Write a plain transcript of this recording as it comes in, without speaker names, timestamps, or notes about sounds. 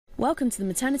Welcome to the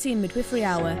Maternity and Midwifery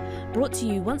Hour, brought to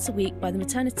you once a week by the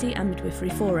Maternity and Midwifery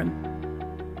Forum.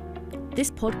 This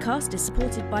podcast is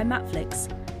supported by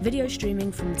Matflix, video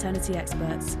streaming from maternity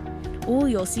experts. All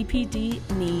your CPD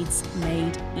needs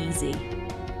made easy.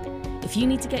 If you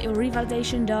need to get your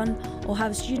revalidation done or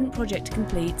have a student project to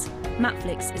complete,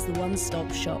 Matflix is the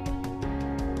one-stop shop.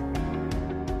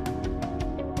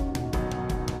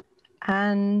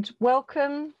 And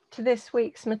welcome to this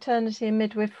week's Maternity and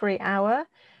Midwifery Hour.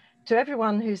 To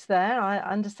everyone who's there, I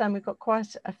understand we've got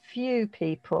quite a few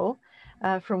people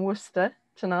from Worcester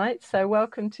tonight, so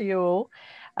welcome to you all.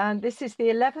 This is the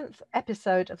 11th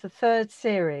episode of the third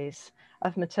series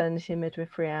of Maternity and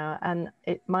Midwifery Hour, and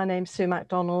my name's Sue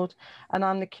Macdonald, and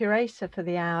I'm the curator for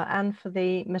the hour and for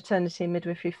the Maternity and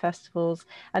Midwifery Festivals,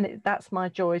 and that's my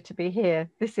joy to be here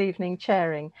this evening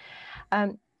chairing.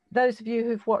 Those of you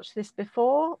who've watched this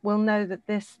before will know that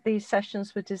these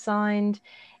sessions were designed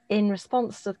in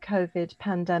response to the COVID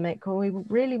pandemic, where we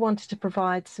really wanted to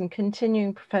provide some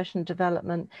continuing professional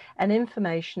development and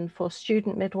information for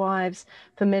student midwives,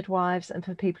 for midwives, and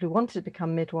for people who wanted to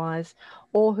become midwives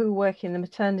or who work in the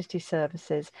maternity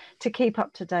services to keep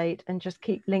up to date and just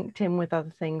keep linked in with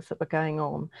other things that were going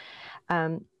on.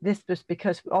 This was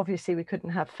because obviously we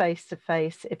couldn't have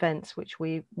face-to-face events, which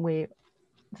we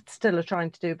still are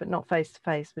trying to do, but not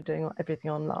face-to-face. We're doing everything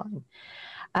online.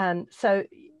 So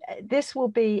this will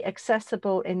be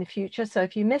accessible in the future. So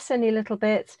if you miss any little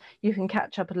bits, you can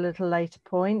catch up at a little later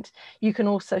point. You can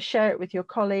also share it with your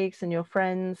colleagues and your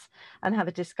friends and have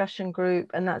a discussion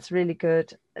group. And that's really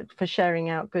good for sharing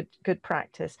out good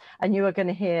practice. And you are going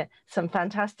to hear some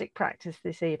fantastic practice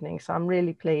this evening. So I'm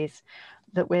really pleased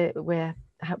that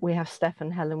we have Steph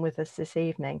and Helen with us this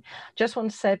evening. Just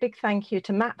want to say a big thank you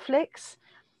to Matflix,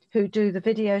 who do the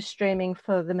video streaming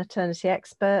for the maternity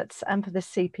experts and for the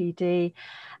CPD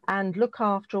and look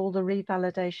after all the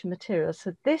revalidation materials.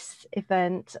 So this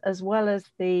event, as well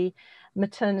as the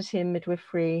Maternity and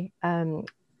Midwifery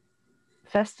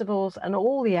Festivals and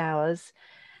all the hours,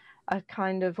 are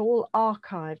kind of all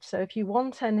archived. So if you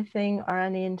want anything or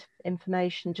any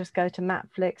information, just go to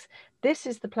Matflix. This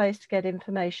is the place to get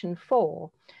information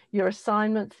for your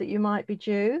assignments that you might be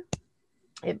due.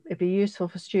 It'd be useful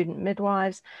for student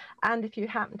midwives, and if you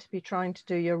happen to be trying to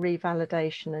do your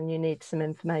revalidation and you need some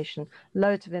information,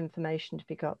 loads of information to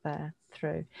be got there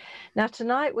through. Now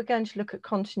tonight we're going to look at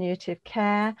continuity of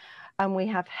care, and we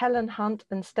have Helen Hunt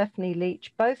and Stephanie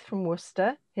Leach, both from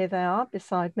Worcester. Here they are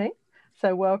beside me,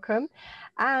 so welcome.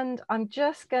 And I'm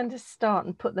just going to start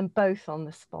and put them both on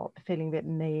the spot, feeling a bit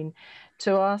mean,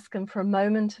 to ask them for a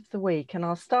moment of the week. And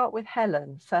I'll start with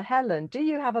Helen. So Helen, do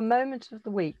you have a moment of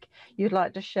the week you'd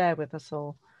like to share with us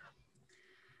all?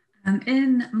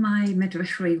 In my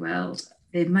midwifery world,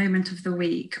 the moment of the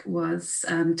week was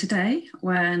today,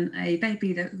 when a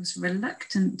baby that was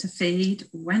reluctant to feed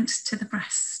went to the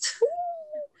breast.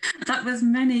 That was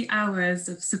many hours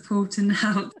of support and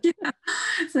help. Yeah.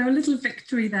 So a little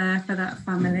victory there for that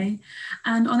family.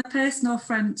 And on a personal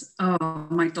front,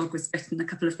 my dog was bitten a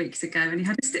couple of weeks ago and he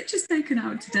had his stitches taken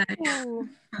out today. Oh.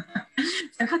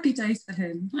 So happy days for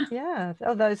him. Yeah,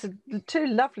 those are two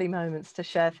lovely moments to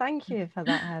share. Thank you for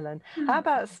that, Helen. How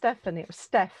about Stephanie?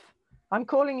 Steph. I'm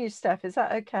calling you Steph. Is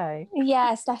that okay?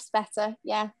 Yeah, Steph's better.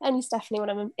 Yeah, only Stephanie when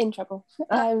I'm in trouble.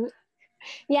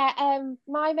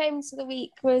 My moment of the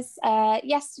week was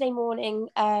yesterday morning.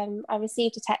 I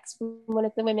received a text from one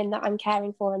of the women that I'm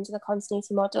caring for under the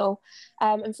continuity model.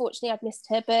 Unfortunately, I'd missed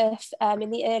her birth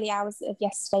in the early hours of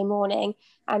yesterday morning,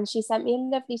 and she sent me a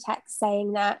lovely text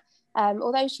saying that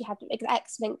although she had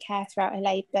excellent care throughout her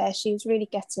labour, she was really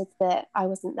gutted that I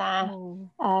wasn't there.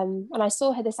 And I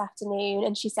saw her this afternoon,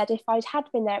 and she said if I'd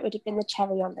had been there, it would have been the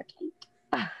cherry on the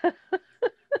cake.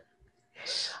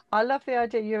 I love the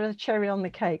idea you're a cherry on the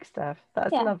cake, Steph.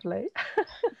 That's lovely.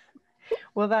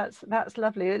 Well, that's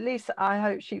lovely. At least I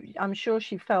hope I'm sure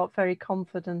she felt very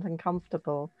confident and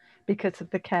comfortable because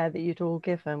of the care that you'd all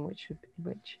given, which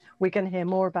we're going to hear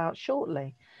more about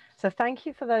shortly. So thank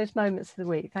you for those moments of the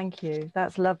week. Thank you.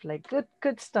 That's lovely.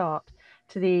 Good start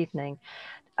to the evening.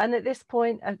 And at this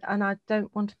point, and I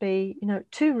don't want to be,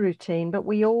 too routine, but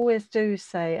we always do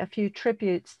say a few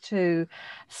tributes to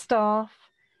staff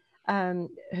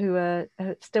who are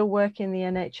still working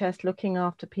in the NHS, looking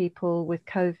after people with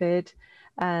COVID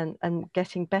and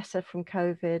getting better from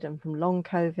COVID and from long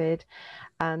COVID.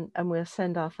 And we'll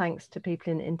send our thanks to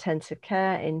people in intensive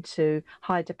care, into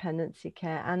high dependency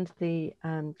care and the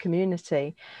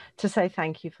community, to say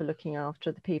thank you for looking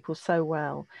after the people so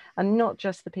well. And not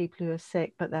just the people who are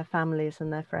sick, but their families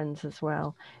and their friends as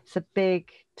well. It's a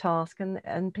big task,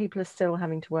 and people are still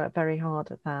having to work very hard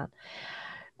at that.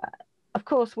 Of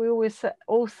course, we always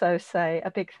also say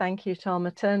a big thank you to our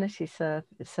maternity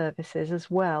services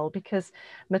as well, because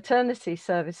maternity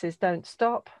services don't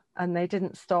stop, and they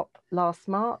didn't stop last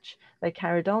March. They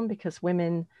carried on because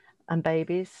women and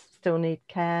babies still need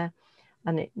care,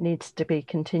 and it needs to be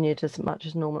continued as much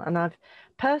as normal. And I've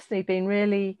personally been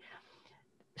really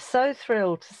so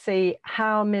thrilled to see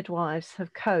how midwives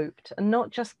have coped, and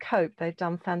not just coped, they've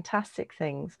done fantastic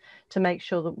things to make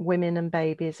sure that women and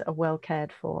babies are well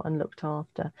cared for and looked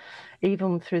after,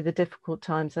 even through the difficult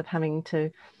times of having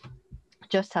to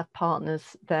just have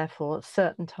partners there for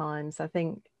certain times. I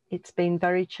think it's been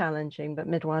very challenging, but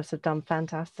midwives have done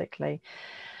fantastically.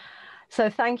 So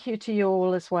thank you to you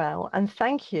all as well. And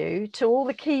thank you to all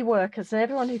the key workers and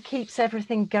everyone who keeps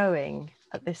everything going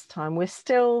at this time. We're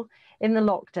still in the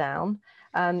lockdown.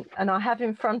 And I have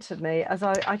in front of me, as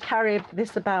I carry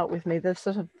this about with me, the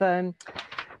sort of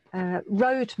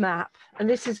road map. And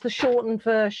this is the shortened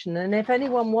version. And if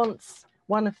anyone wants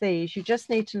one of these, you just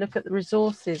need to look at the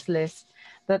resources list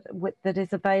that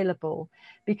is available.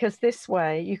 Because this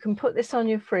way you can put this on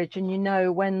your fridge and you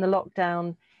know when the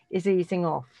lockdown is easing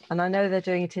off. And I know they're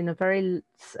doing it in a very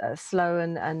slow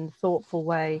and thoughtful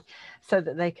way, so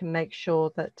that they can make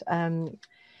sure that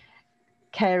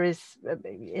care is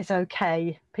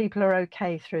okay. People are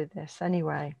okay through this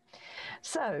anyway.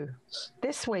 So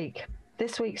this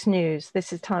week's news,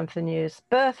 this is time for the news.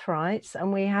 Birthrights,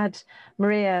 and we had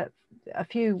Maria a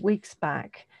few weeks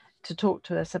back to talk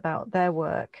to us about their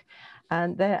work.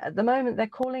 And at the moment, they're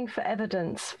calling for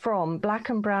evidence from Black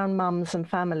and brown mums and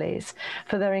families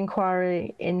for their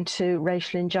inquiry into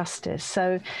racial injustice.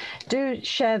 So do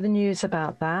share the news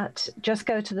about that. Just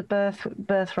go to the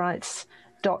birthrights.org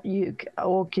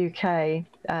UK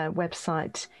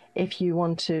website if you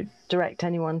want to direct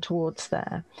anyone towards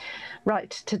there. Right,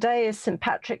 today is St.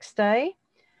 Patrick's Day.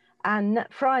 And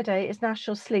Friday is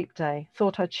National Sleep Day.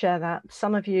 Thought I'd share that.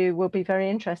 Some of you will be very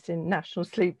interested in National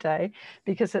Sleep Day,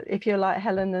 because if you're like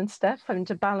Helen and Steph, having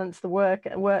to balance the work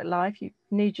life, you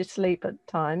need your sleep at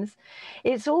times.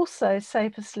 It's also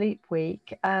Safer Sleep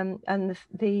Week, and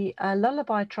the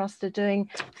Lullaby Trust are doing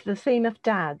the theme of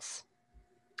dads.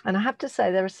 And I have to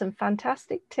say, there are some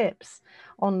fantastic tips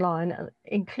online,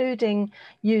 including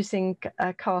using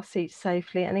car seats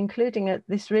safely, and including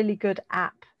this really good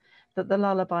app that the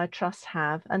Lullaby Trust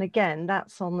have. And again,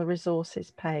 that's on the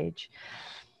resources page.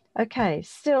 Okay,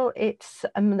 still it's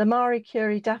the Marie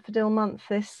Curie Daffodil Month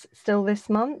this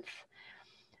month.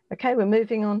 Okay, we're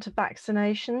moving on to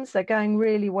vaccinations. They're going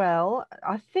really well.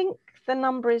 I think the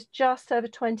number is just over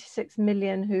 26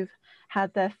 million who've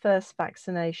had their first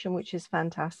vaccination, which is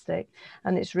fantastic.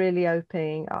 And it's really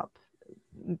opening up,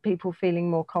 people feeling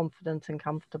more confident and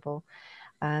comfortable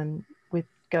with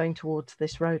going towards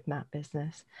this roadmap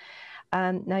business.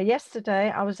 Now, yesterday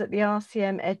I was at the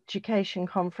RCM Education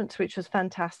Conference, which was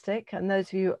fantastic. And those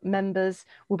of you members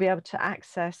will be able to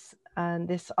access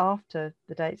this after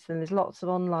the dates, and there's lots of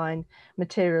online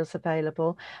materials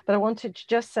available. But I wanted to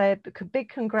just say a big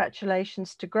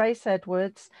congratulations to Grace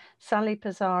Edwards, Sally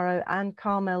Pizarro and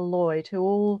Carmel Lloyd, who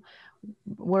all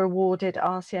were awarded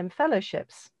RCM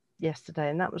fellowships yesterday,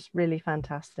 and that was really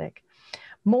fantastic.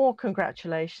 More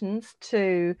congratulations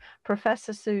to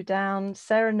Professor Sue Down,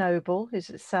 Sarah Noble, who's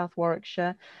at South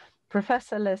Warwickshire,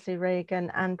 Professor Leslie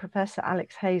Reagan and Professor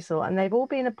Alex Hazel, and they've all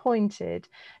been appointed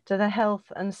to the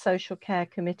Health and Social Care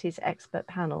Committee's expert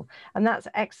panel. And that's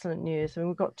excellent news. And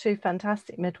we've got two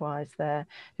fantastic midwives there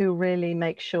who really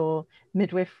make sure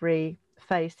midwifery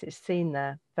face is seen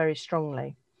there very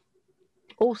strongly.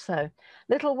 Also,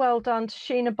 little well done to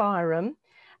Sheena Byram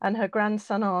and her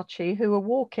grandson Archie, who are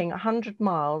walking 100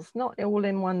 miles, not all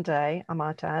in one day, I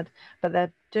might add, but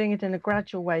they're doing it in a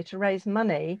gradual way to raise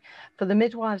money for the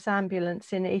midwives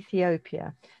ambulance in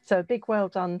Ethiopia. So a big well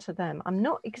done to them. I'm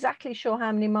not exactly sure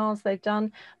how many miles they've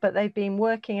done, but they've been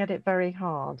working at it very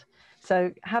hard.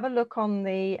 So have a look on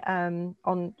the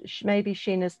on maybe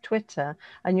Sheena's Twitter,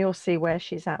 and you'll see where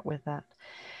she's at with that.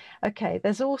 Okay,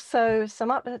 there's also some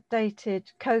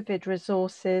updated COVID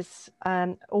resources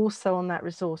also on that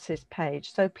resources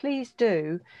page. So please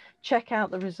do check out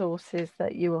the resources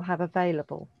that you will have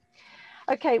available.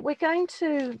 Okay, we're going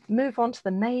to move on to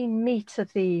the main meat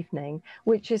of the evening,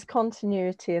 which is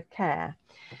continuity of care.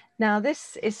 Now,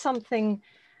 this is something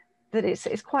that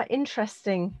is quite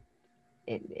interesting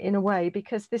in a way,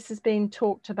 because this has been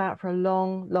talked about for a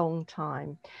long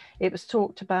time. It was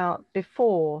talked about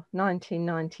before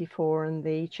 1994 and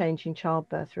the Changing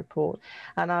Childbirth Report.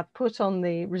 And I've put on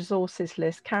the resources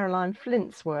list Caroline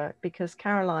Flint's work, because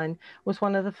Caroline was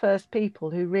one of the first people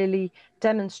who really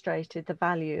demonstrated the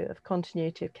value of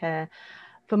continuity of care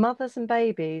for mothers and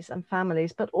babies and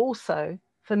families, but also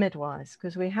for midwives,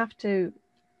 because we have to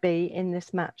be in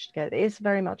this match together. It is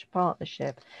very much a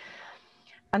partnership.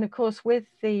 And of course, with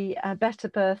the Better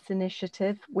Birth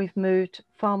initiative, we've moved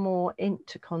far more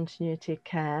into continuity of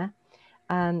care,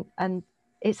 and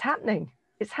it's happening.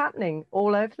 It's happening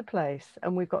all over the place,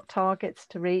 and we've got targets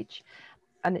to reach,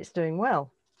 and it's doing well.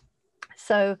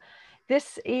 So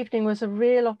this evening was a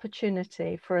real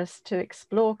opportunity for us to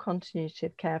explore continuity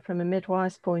of care from a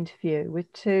midwife's point of view,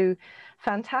 with two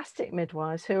fantastic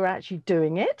midwives who are actually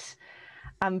doing it.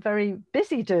 I'm very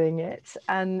busy doing it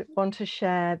and want to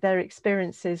share their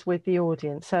experiences with the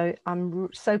audience. So I'm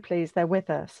so pleased they're with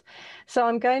us. So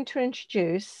I'm going to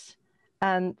introduce,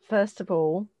 and first of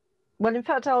all, well, in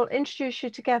fact, I'll introduce you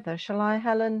together. Shall I,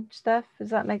 Helen, Steph? Does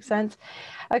that make sense?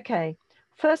 Okay.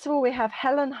 First of all, we have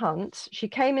Helen Hunt. She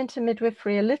came into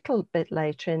midwifery a little bit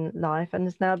later in life and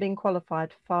has now been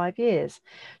qualified for 5 years.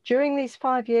 During these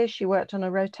 5 years, she worked on a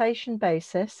rotation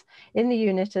basis in the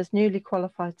unit as newly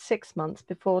qualified 6 months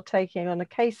before taking on a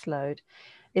caseload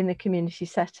in the community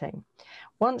setting.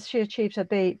 Once she achieved her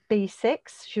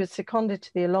B6, she was seconded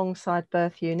to the alongside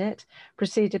birth unit,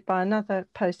 preceded by another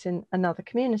post in another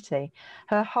community.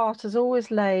 Her heart has always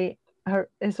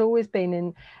been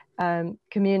in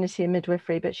community and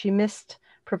midwifery, but she missed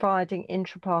providing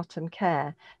intrapartum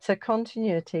care. So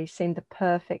continuity seemed the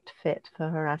perfect fit for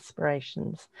her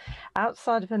aspirations.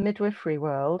 Outside of her midwifery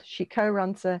world, she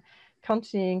co-runs a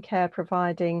continuing care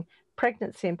providing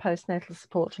pregnancy and postnatal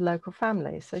support to local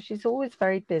families. So she's always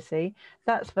very busy.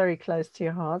 That's very close to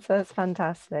your heart. So that's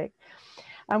fantastic.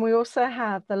 And we also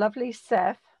have the lovely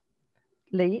Stephanie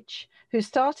Leach, who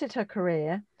started her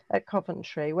career at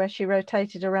Coventry, where she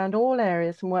rotated around all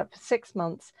areas and worked for 6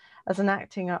 months as an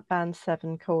acting up Band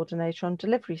 7 coordinator on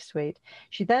delivery suite.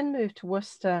 She then moved to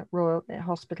Worcester Royal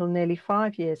Hospital nearly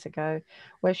 5 years ago,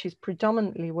 where she's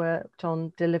predominantly worked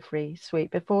on delivery suite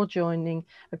before joining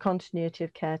a continuity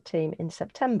of care team in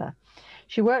September.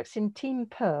 She works in Team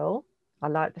Pearl. I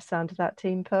like the sound of that,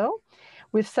 Team Pearl,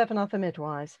 with 7 other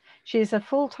midwives. She is a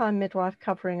full-time midwife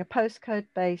covering a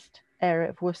postcode-based area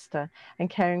of Worcester and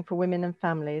caring for women and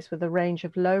families with a range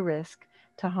of low risk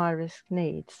to high risk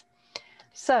needs.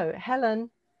 So Helen,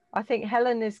 I think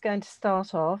Helen is going to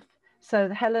start off. So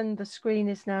Helen, the screen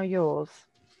is now yours.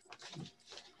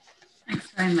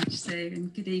 Thanks very much, Sue,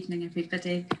 and good evening,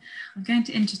 everybody. I'm going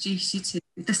to introduce you to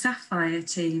the Sapphire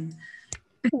team.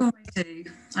 Before I do,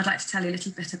 I'd like to tell you a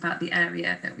little bit about the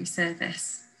area that we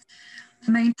service.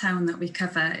 The main town that we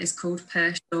cover is called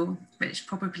Pershore, which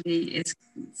probably is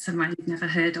somewhere you've never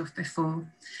heard of before.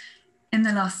 In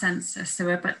the last census, there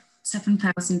were about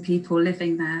 7,000 people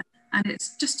living there, and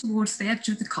it's just towards the edge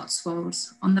of the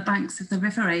Cotswolds on the banks of the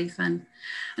River Avon.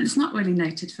 And it's not really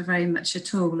noted for very much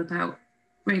at all about,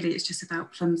 really, it's just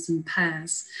about plums and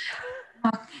pears.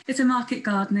 It's a market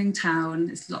gardening town.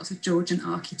 There's lots of Georgian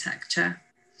architecture.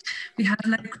 We have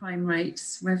low crime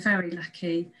rates. We're very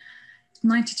lucky.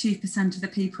 92% of the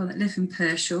people that live in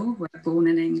Pershore were born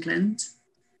in England.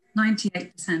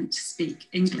 98% speak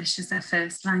English as their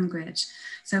first language.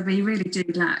 So we really do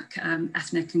lack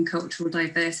ethnic and cultural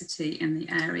diversity in the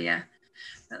area.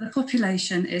 But the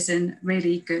population is in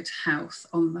really good health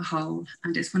on the whole,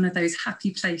 and it's one of those happy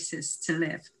places to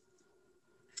live.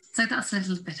 So that's a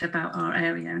little bit about our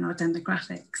area and our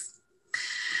demographics.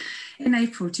 In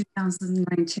April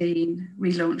 2019,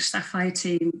 we launched Sapphire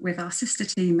Team with our sister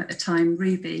team at the time,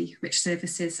 Ruby, which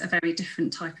services a very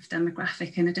different type of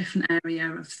demographic in a different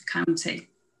area of the county.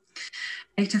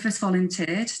 8 of us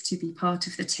volunteered to be part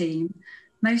of the team,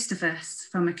 most of us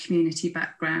from a community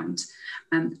background.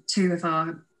 2 of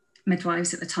our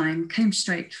midwives at the time came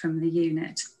straight from the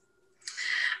unit.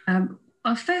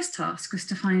 Our first task was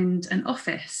to find an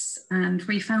office, and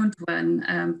we found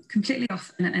one completely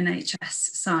off an NHS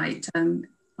site on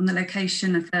the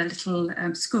location of a little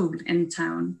school in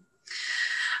town.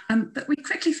 But we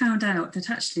quickly found out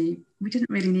that actually we didn't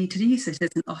really need to use it as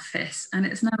an office, and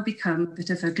it's now become a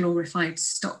bit of a glorified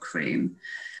stock room.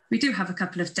 We do have a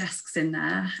couple of desks in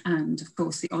there, and of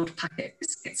course the odd packet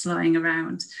biscuits lying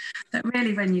around. But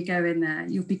really, when you go in there,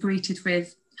 you'll be greeted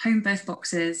with home birth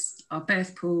boxes, our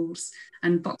birth pools,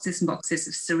 and boxes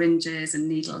of syringes and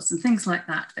needles and things like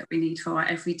that that we need for our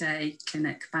everyday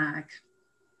clinic bag.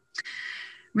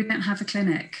 We don't have a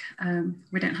clinic,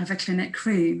 we don't have a clinic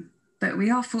room, but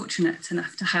we are fortunate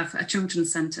enough to have a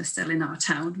children's centre still in our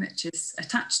town, which is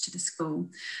attached to the school,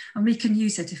 and we can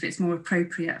use it if it's more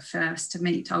appropriate for us to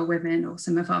meet our women or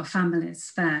some of our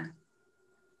families there.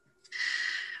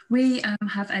 We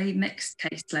have a mixed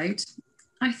caseload.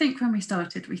 I think when we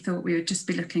started, we thought we would just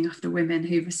be looking after women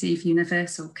who receive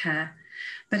universal care,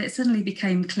 But it suddenly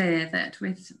became clear that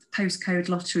with postcode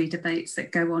lottery debates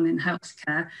that go on in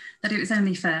healthcare, that it was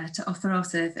only fair to offer our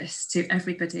service to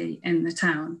everybody in the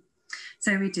town.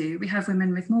 So we do. We have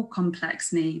women with more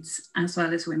complex needs, as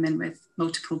well as women with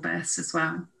multiple births as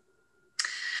well.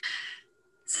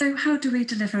 So how do we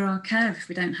deliver our care if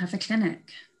we don't have a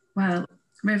clinic? Well,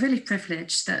 we're really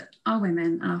privileged that our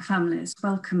women and our families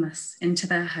welcome us into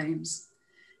their homes.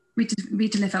 We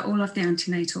deliver all of the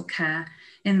antenatal care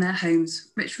in their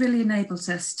homes, which really enables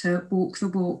us to walk the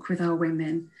walk with our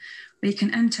women. We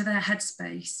can enter their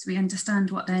headspace. We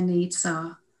understand what their needs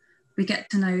are. We get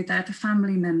to know their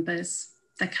family members,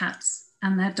 their cats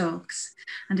and their dogs,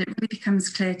 and it really becomes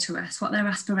clear to us what their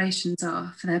aspirations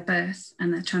are for their birth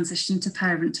and their transition to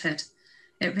parenthood.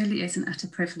 It really is an utter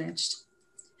privilege.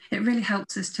 It really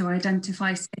helps us to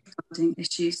identify safeguarding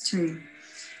issues too.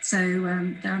 So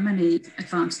there are many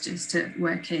advantages to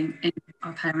working in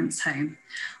our parents' home.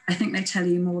 I think they tell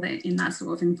you more in that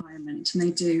sort of environment than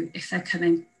they do if they're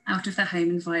coming out of their home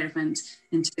environment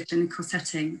into the clinical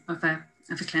setting of a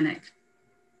clinic.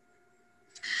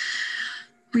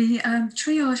 We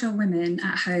triage our women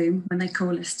at home when they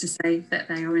call us to say that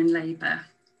they are in labour.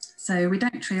 So we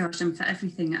don't triage them for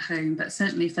everything at home, but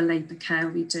certainly for labour care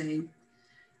we do.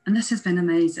 And this has been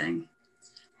amazing.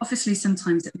 Obviously,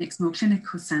 sometimes it makes more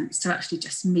clinical sense to actually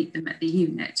just meet them at the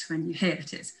unit when you hear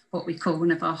that it's what we call one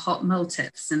of our hot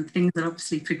multips and things are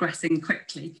obviously progressing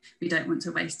quickly. We don't want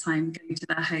to waste time going to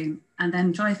their home and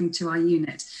then driving to our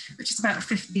unit, which is about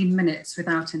 15 minutes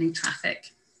without any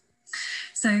traffic.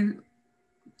 So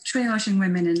triaging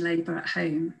women in labour at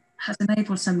home has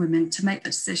enabled some women to make the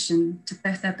decision to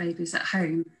birth their babies at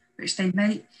home, which they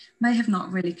may have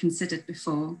not really considered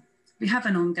before. We have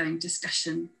an ongoing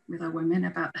discussion with our women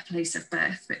about their place of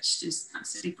birth, which is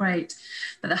absolutely great.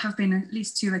 But there have been at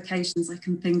least 2 occasions I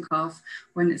can think of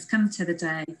when it's come to the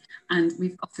day and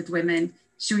we've offered women,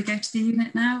 should we go to the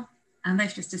unit now? And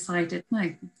they've just decided,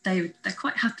 no, they're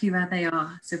quite happy where they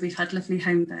are. So we've had lovely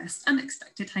home births,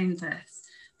 unexpected home births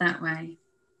that way.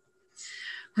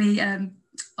 We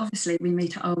obviously, we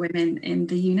meet our women in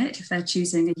the unit if they're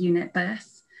choosing a unit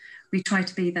birth. We try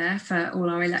to be there for all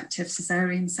our elective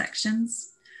caesarean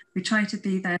sections. We try to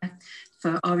be there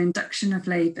for our induction of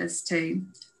labours too.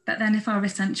 But then if our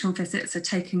essential visits are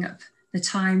taking up the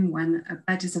time when a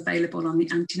bed is available on the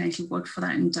antenatal ward for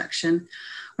that induction,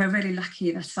 we're really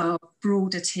lucky that our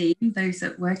broader team, those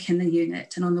that work in the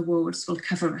unit and on the wards, will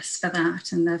cover us for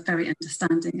that, and they're very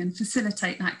understanding and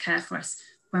facilitate that care for us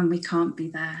when we can't be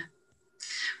there.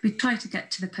 We try to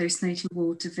get to the postnatal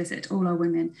ward to visit all our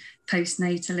women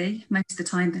postnatally. Most of the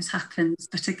time this happens,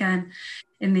 but again,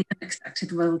 in the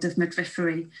unexpected world of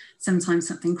midwifery, sometimes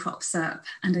something crops up,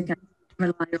 and again,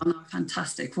 rely on our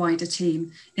fantastic wider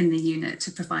team in the unit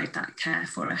to provide that care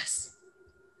for us.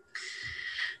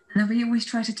 And then we always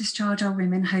try to discharge our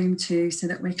women home too, so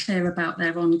that we're clear about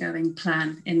their ongoing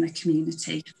plan in the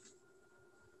community.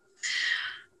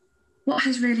 What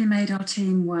has really made our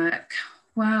team work?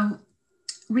 Well,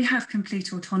 we have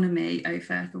complete autonomy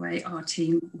over the way our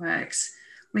team works.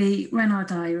 We run our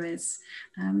diaries.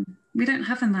 We don't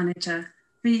have a manager.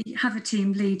 We have a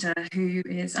team leader who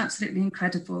is absolutely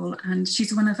incredible, and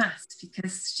she's one of us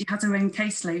because she has her own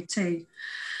caseload too.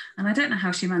 And I don't know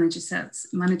how she manages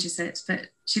it, but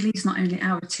she leads not only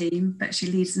our team, but she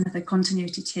leads another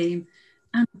continuity team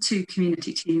and 2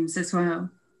 community teams as well.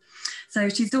 So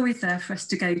she's always there for us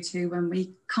to go to when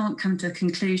we can't come to a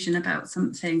conclusion about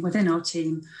something within our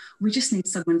team. We just need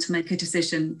someone to make a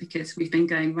decision because we've been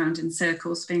going round in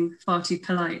circles, being far too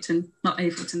polite and not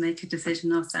able to make a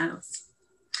decision ourselves.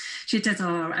 She does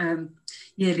our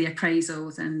yearly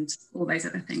appraisals and all those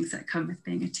other things that come with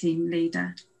being a team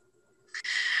leader.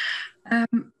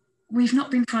 We've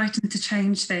not been frightened to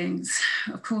change things.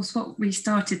 Of course, what we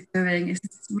started doing is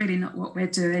really not what we're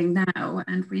doing now,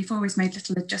 and we've always made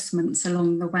little adjustments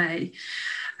along the way.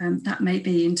 That may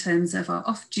be in terms of our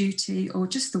off-duty or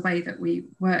just the way that we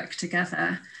work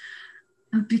together.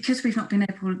 And because we've not been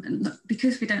able,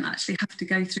 because we don't actually have to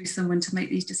go through someone to make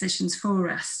these decisions for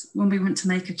us, when we want to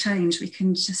make a change, we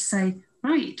can just say,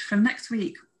 right, from next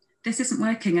week, this isn't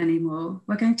working anymore.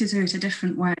 We're going to do it a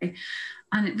different way.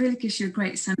 And it really gives you a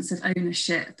great sense of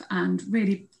ownership and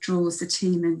really draws the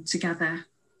team in together.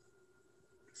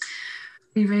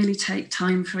 We really take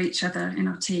time for each other in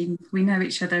our team. We know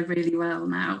each other really well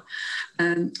now.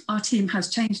 Our team has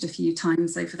changed a few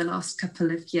times over the last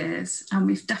couple of years, and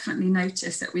we've definitely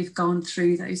noticed that we've gone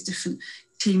through those different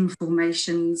team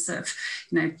formations of,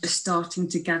 just starting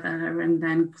together and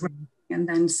then growing and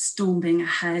then storming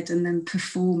ahead and then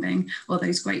performing all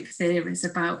those great theories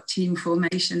about team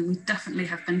formation. We definitely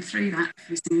have been through that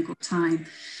every single time.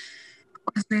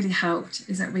 What has really helped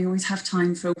is that we always have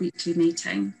time for a weekly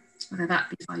meeting, whether that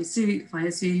be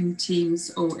via Zoom,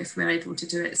 Teams, or if we're able to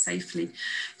do it safely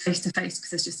face-to-face,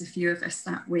 because there's just a few of us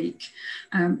that week.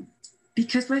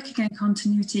 Because working in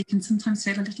continuity can sometimes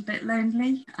feel a little bit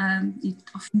lonely. You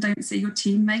often don't see your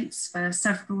teammates for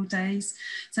several days.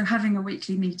 So having a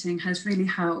weekly meeting has really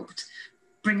helped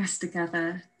bring us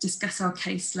together, discuss our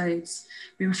caseloads.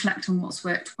 We reflect on what's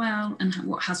worked well and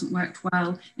what hasn't worked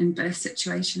well in birth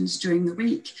situations during the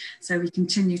week. So we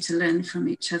continue to learn from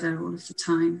each other all of the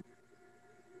time.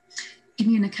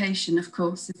 Communication, of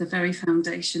course, is the very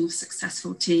foundation of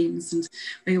successful teams, and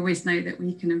we always know that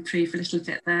we can improve a little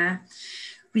bit there.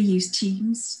 We use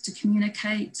Teams to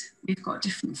communicate. We've got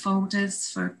different folders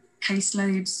for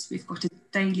caseloads. We've got a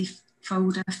daily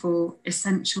folder for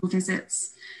essential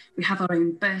visits. We have our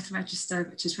own birth register,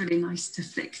 which is really nice to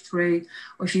flick through.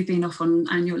 Or if you've been off on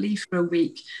annual leave for a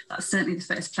week, that's certainly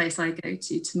the first place I go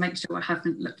to make sure I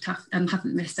haven't looked up and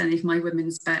haven't missed any of my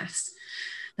women's births.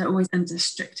 They're always under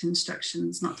strict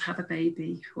instructions not to have a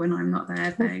baby when I'm not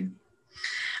there, though.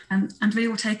 And we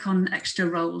all take on extra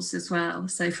roles as well.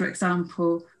 So, for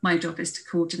example, my job is to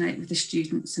coordinate with the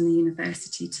students in the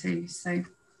university too. So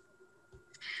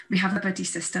we have a buddy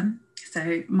system.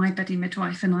 So my buddy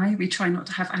midwife and I, we try not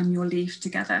to have annual leave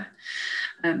together.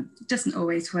 It doesn't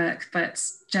always work, but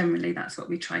generally that's what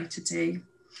we try to do.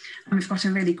 And we've got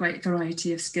a really great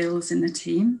variety of skills in the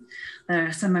team. There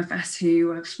are some of us who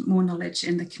have more knowledge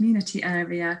in the community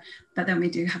area, but then we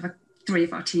do have 3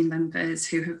 of our team members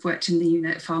who have worked in the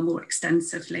unit far more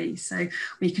extensively. So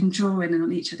we can draw in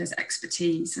on each other's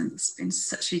expertise, and it's been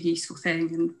such a useful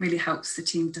thing and really helps the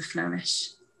team to flourish.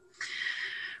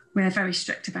 We're very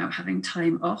strict about having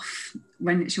time off.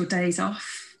 When it's your days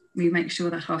off, we make sure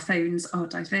that our phones are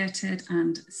diverted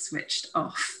and switched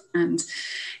off. And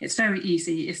it's very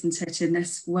easy, isn't it, in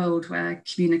this world where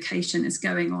communication is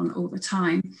going on all the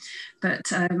time.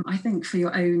 But I think for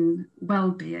your own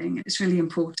well-being, it's really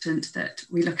important that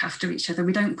we look after each other.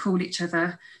 We don't call each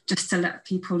other just to let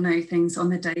people know things on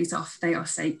the days off. They are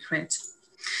sacred.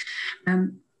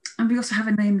 And we also have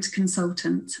a named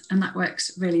consultant, and that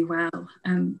works really well.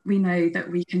 We know that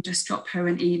we can just drop her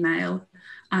an email.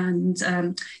 And,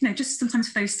 just sometimes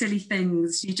for those silly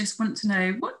things, you just want to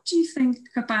know, what do you think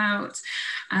about?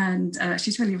 And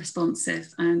she's really responsive,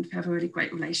 and we have a really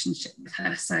great relationship with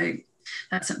her. So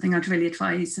that's something I'd really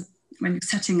advise when you're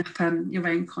setting up your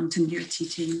own continuity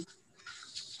team.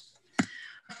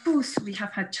 Of course, we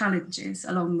have had challenges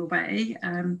along the way.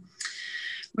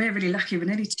 We're really lucky. We're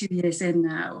nearly 2 years in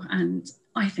now, and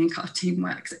I think our team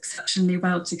works exceptionally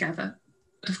well together.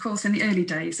 But of course, in the early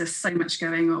days, there's so much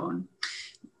going on.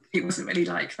 It wasn't really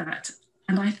like that.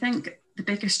 And I think the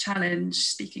biggest challenge,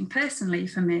 speaking personally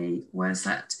for me, was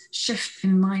that shift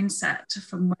in mindset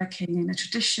from working in a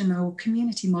traditional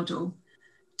community model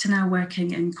to now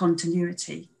working in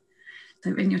continuity.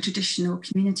 So in your traditional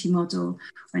community model,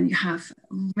 when you have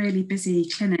really busy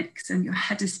clinics and your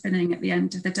head is spinning at the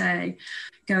end of the day,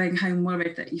 going home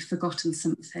worried that you've forgotten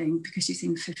something because you've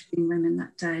seen 15 women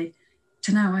that day,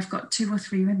 to now I've got 2 or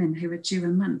 3 women who are due a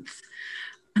month.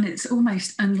 And it's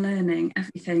almost unlearning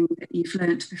everything that you've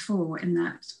learnt before in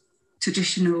that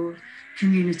traditional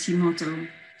community model.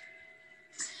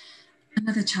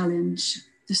 Another challenge,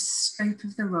 the scope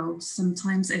of the role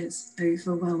sometimes is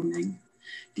overwhelming,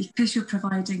 because you're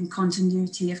providing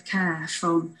continuity of care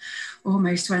from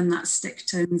almost when that stick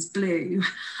turns blue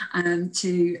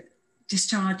to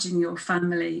discharging your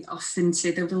family off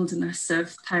into the wilderness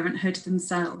of parenthood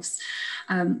themselves.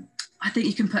 I think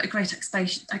you can put a great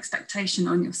expectation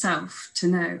on yourself to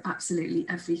know absolutely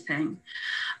everything.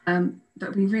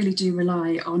 But we really do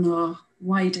rely on our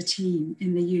wider team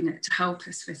in the unit to help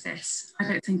us with this. I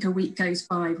don't think a week goes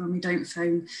by when we don't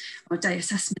phone our day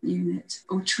assessment unit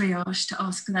or triage to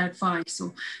ask their advice,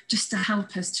 or just to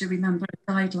help us to remember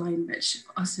a guideline, which,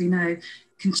 as we know,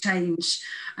 can change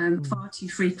far too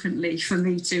frequently for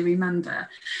me to remember.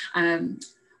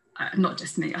 Not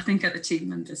just me, I think other team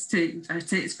members too,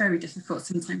 but it's very difficult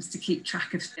sometimes to keep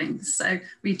track of things. So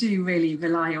we do really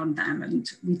rely on them, and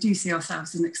we do see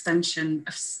ourselves as an extension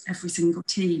of every single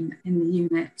team in the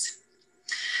unit.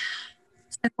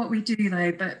 So what we do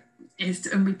though,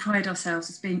 and we pride ourselves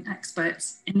as being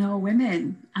experts in our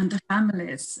women and the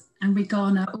families, and we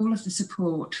garner all of the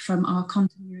support from our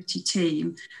continuity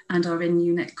team and our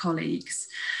in-unit colleagues.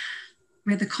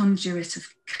 We're the conduit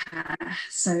of care,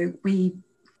 so we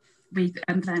make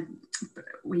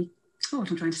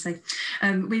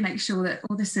sure that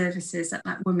all the services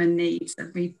that woman needs,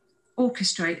 that we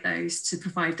orchestrate those to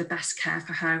provide the best care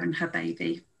for her and her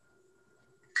baby.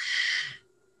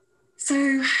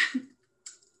 So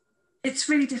It's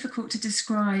really difficult to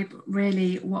describe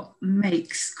really what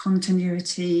makes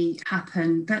continuity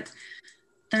happen, but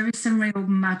there is some real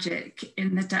magic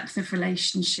in the depth of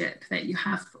relationship that you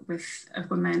have with a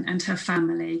woman and her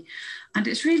family. And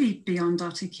it's really beyond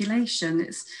articulation.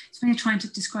 It's when you're trying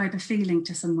to describe a feeling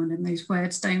to someone and those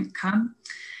words don't come.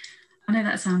 I know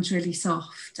that sounds really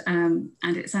soft, and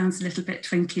it sounds a little bit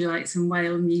twinkly lights and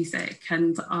whale music,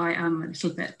 and I am a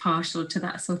little bit partial to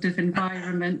that sort of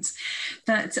environment,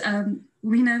 but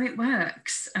we know it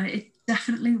works. It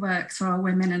definitely works for our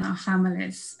women and our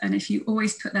families, and if you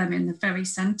always put them in the very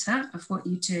centre of what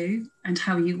you do and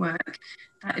how you work,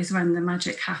 that is when the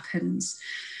magic happens.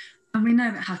 And we know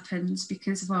it happens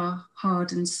because of our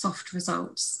hard and soft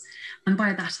results, and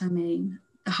by that I mean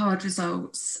the hard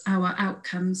results, our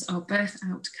outcomes, our birth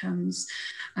outcomes.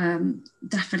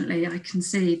 Definitely, I can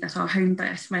see that our home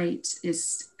birth rate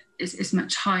is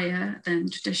much higher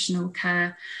than traditional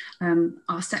care.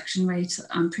 Our section rate,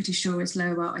 I'm pretty sure, is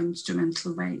lower. Our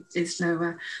instrumental rate is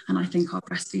lower, and I think our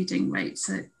breastfeeding rates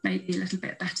are maybe a little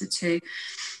bit better too.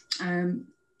 And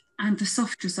the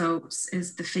soft results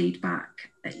is the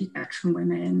feedback that you get from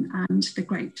women and the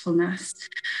gratefulness.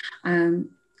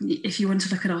 If you want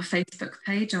to look at our Facebook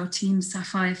page, our Team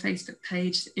Sapphire Facebook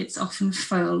page, it's often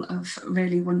full of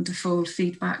really wonderful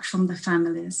feedback from the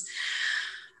families.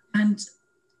 And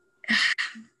I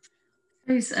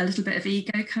suppose a little bit of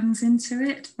ego comes into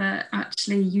it, but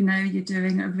actually, you know, you're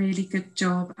doing a really good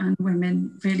job, and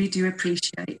women really do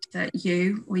appreciate that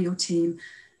you or your team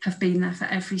have been there for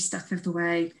every step of the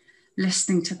way,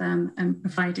 listening to them and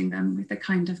providing them with the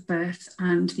kind of birth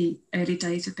and the early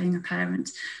days of being a parent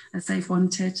as they've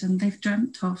wanted and they've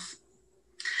dreamt of.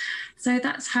 So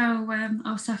that's how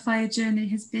our Sapphire journey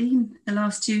has been the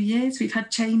last 2 years. We've had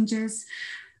changes.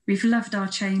 We've loved our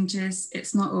changes.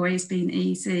 It's not always been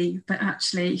easy, but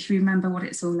actually, if you remember what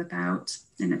it's all about,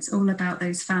 and it's all about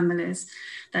those families,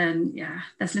 then yeah,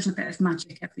 there's a little bit of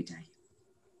magic every day.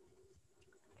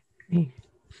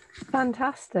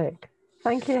 Fantastic.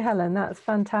 Thank you, Helen. That's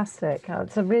fantastic.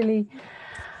 It's a really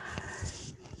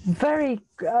very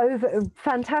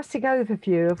fantastic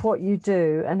overview of what you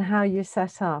do and how you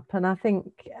set up. And I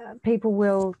think people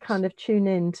will kind of tune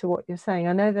in to what you're saying.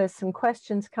 I know there's some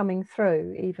questions coming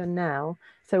through even now,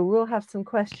 so we'll have some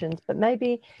questions. But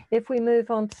maybe if we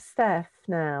move on to Steph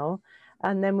now,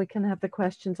 and then we can have the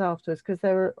questions afterwards, because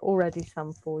there are already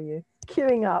some for you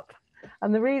queuing up.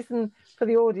 And the reason for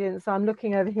the audience, I'm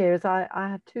looking over here, is I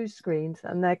have two screens,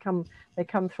 and they come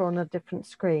through on a different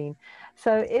screen.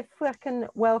 So if I can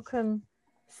welcome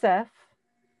Steph,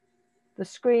 the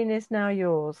screen is now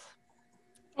yours.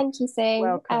 Thank you, Sue.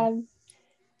 Welcome.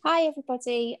 Hi,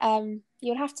 everybody.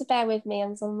 You'll have to bear with me,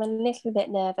 as I'm a little bit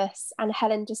nervous, and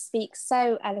Helen just speaks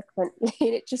so eloquently,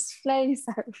 and it just flows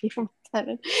out of you from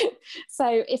Helen.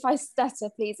 So if I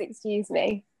stutter, please excuse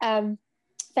me.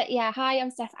 But yeah, hi,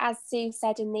 I'm Steph. As Sue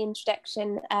said in the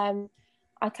introduction,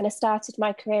 I kind of started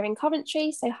my career in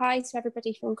Coventry. So hi to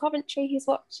everybody from Coventry who's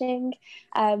watching.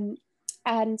 And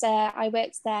I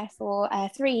worked there for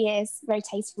 3 years,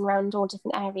 rotating around all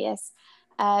different areas.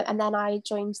 And then I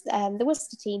joined the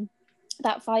Worcester team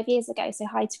about 5 years ago. So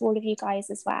hi to all of you guys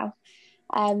as well.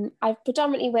 I've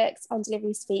predominantly worked on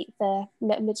delivery suite for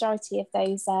the majority of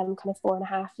those kind of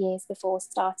 4.5 years before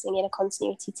starting in a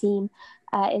continuity team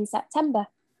in September.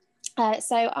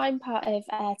 So I'm part of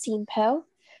Team Pearl.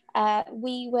 There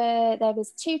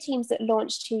was 2 teams that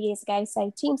launched 2 years ago,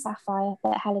 so Team Sapphire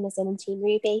that Helen is in and Team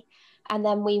Ruby, and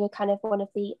then we were kind of one of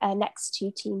the next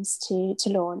 2 teams to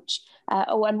launch.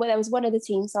 And there was one other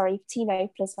team, Team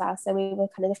Opal as well, so we were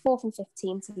kind of the 4th and 5th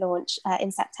team to launch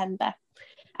in September.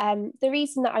 The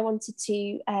reason that I wanted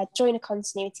to join a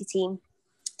continuity team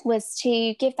was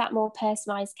to give that more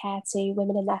personalised care to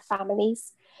women and their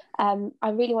families. I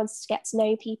really wanted to get to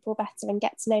know people better and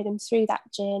get to know them through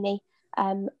that journey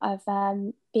of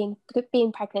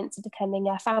being pregnant to becoming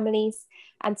families,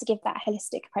 and to give that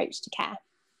holistic approach to care.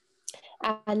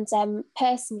 And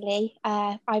personally,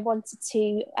 I wanted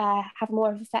to have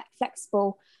more of a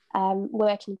flexible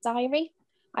working diary.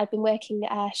 I've been working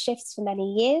shifts for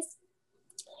many years.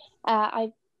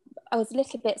 I was a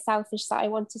little bit selfish, that I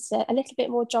wanted a little bit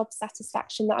more job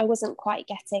satisfaction that I wasn't quite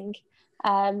getting.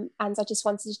 And I just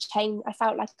wanted to change. I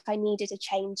felt like I needed a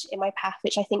change in my path,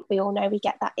 which I think we all know, we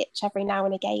get that itch every now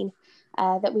and again,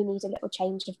 that we need a little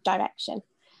change of direction.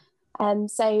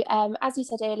 So as you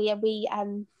said earlier, we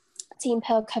Team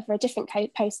Pearl cover a different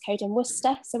postcode in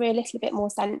Worcester, so we're a little bit more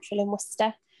central in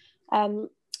Worcester.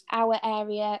 Our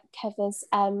area covers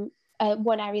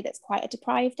one area that's quite a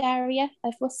deprived area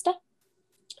of Worcester.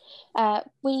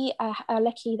 We are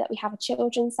lucky that we have a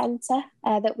children's centre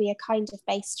that we are kind of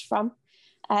based from.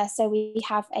 So we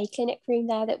have a clinic room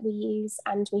there that we use,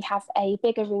 and we have a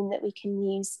bigger room that we can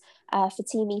use for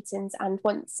team meetings. And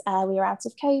once we are out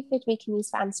of COVID, we can use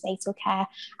for antenatal care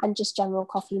and just general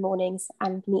coffee mornings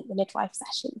and meet the midwife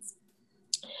sessions.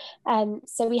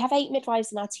 So we have 8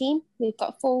 midwives in our team. We've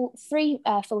got 3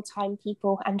 full-time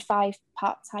people and 5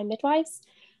 part-time midwives.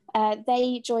 We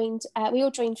all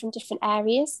joined from different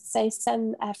areas, so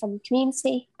some from the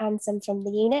community and some from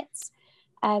the units.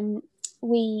 How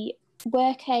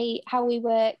we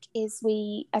work is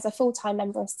as a full-time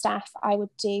member of staff, I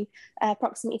would do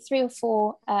approximately 3 or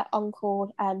 4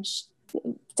 on-call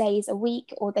days a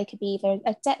week, or they could be either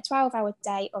a 12-hour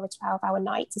day or a 12-hour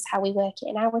night is how we work it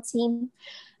in our team.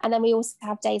 And then we also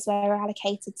have days where we're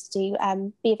allocated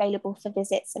to be available for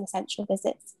visits and essential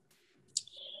visits.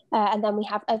 And then we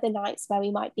have other nights where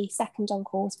we might be second on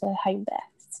calls for home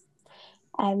births.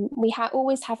 We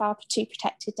always have our 2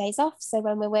 protected days off. So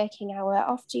when we're working our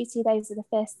off duty, those are the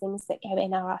first things that go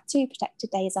in, are our 2 protected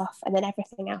days off, and then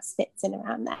everything else fits in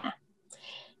around there.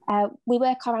 We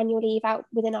work our annual leave out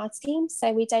within our team,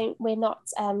 so we're not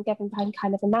governed by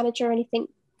kind of a manager or anything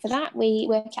for that. We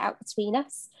work it out between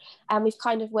us, and we've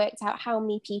kind of worked out how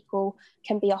many people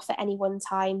can be off at any one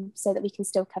time so that we can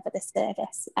still cover the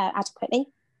service adequately.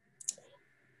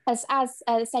 As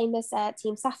the same as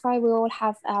Team Sapphire, we all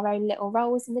have our own little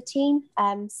roles in the team.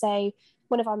 So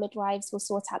one of our midwives will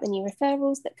sort out the new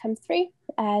referrals that come through.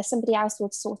 Somebody else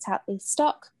will sort out the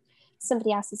stock.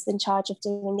 Somebody else is in charge of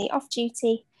doing the off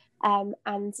duty.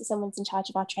 And someone's in charge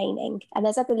of our training. And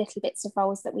there's other little bits of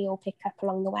roles that we all pick up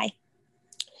along the way.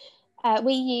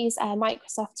 We use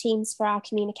Microsoft Teams for our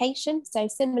communication. So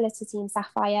similar to Team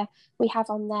Sapphire, we have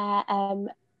on there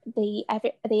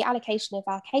the allocation of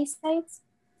our caseloads.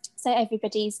 So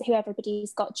who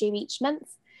everybody's got due each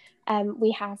month.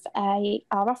 We have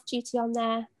our off duty on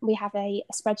there. We have a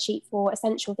spreadsheet for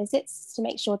essential visits to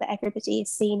make sure that everybody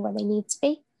is seen when they need to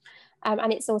be.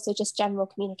 And it's also just general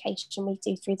communication we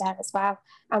do through there as well.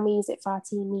 And we use it for our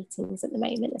team meetings at the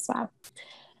moment as well.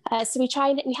 So we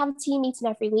have a team meeting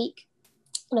every week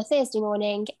on a Thursday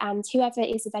morning, and whoever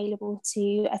is available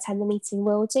to attend the meeting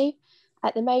will do.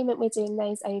 At the moment, we're doing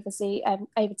those over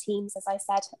Teams, as I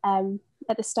said.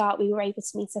 At the start, we were able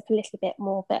to meet up a little bit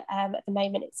more, but at the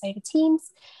moment it's over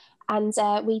Teams. And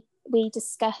we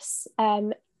discuss,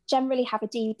 generally have a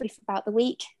debrief about the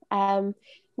week,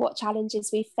 what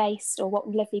challenges we've faced or what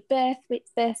lovely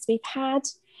births we've had.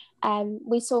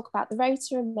 We talk about the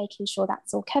rota and making sure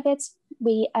that's all covered.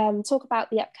 We talk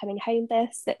about the upcoming home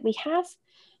births that we have.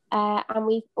 And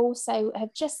we also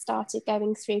have just started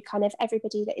going through kind of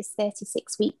everybody that is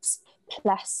 36 weeks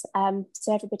plus,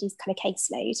 so everybody's kind of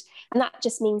caseload. And that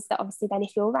just means that obviously then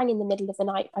if you're rang in the middle of the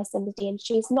night by somebody and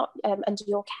she's not under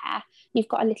your care, you've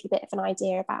got a little bit of an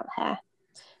idea about her.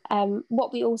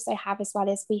 What we also have as well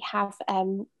is we have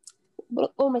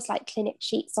almost like clinic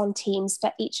sheets on Teams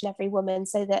for each and every woman,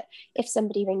 so that if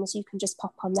somebody rings, you can just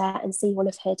pop on there and see all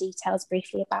of her details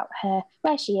briefly about her,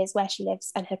 where she is, where she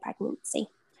lives, and her pregnancy.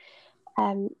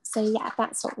 So yeah,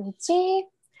 that's what we do.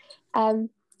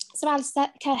 So as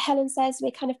Helen says,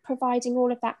 we're kind of providing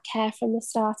all of that care from the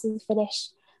start and finish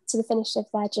to the finish of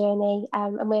their journey,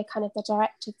 and we're kind of the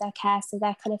director of their care, so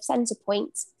they're kind of centre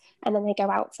point, and then they go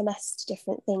out from us to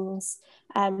different things.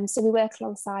 So we work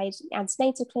alongside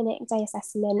antenatal clinic, day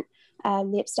assessment,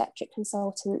 the obstetric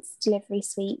consultants, delivery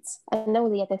suite, and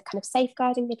all the other kind of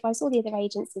safeguarding midwives, all the other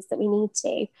agencies that we need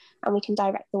to, and we can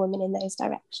direct the women in those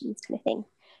directions, kind of thing.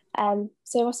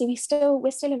 So obviously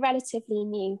we're still a relatively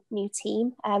new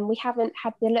team. We haven't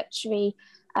had the luxury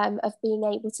of being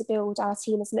able to build our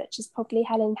team as much as probably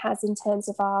Helen has in terms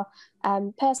of our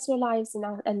personal lives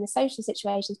and the social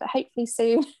situations, but hopefully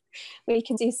soon we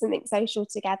can do something social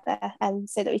together,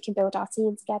 so that we can build our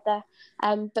team together.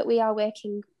 But we are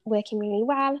working really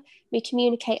well. We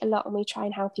communicate a lot, and we try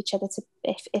and help each other to,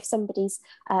 if somebody's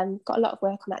got a lot of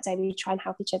work on that day, we try and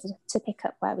help each other to pick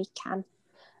up where we can.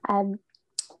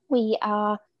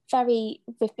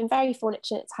 We've been very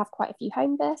fortunate to have quite a few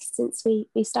home births since we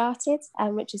started,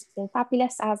 which has been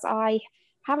fabulous, as I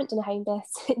haven't done a home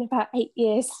birth in about 8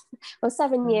 years or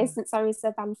 7 years since I was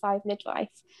a Band 5 midwife.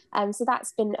 So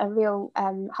that's been a real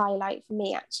highlight for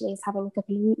me, actually, is having a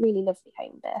couple of really lovely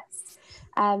home births.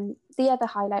 The other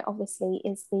highlight, obviously,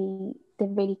 is the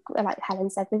really, like Helen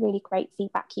said, the really great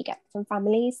feedback you get from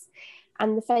families.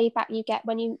 And the feedback you get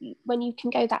when you can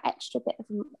go that extra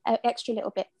little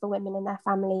bit for women and their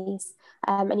families,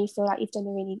 and you feel like you've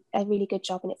done a really good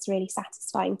job, and it's really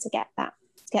satisfying to get that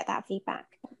feedback.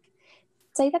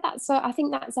 So I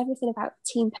think that's everything about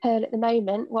Team Pearl at the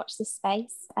moment. Watch this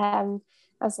space.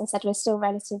 As I said, we're still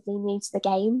relatively new to the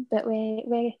game, but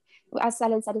we're as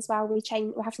Helen said as well, we're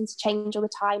having to change all the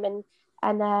time,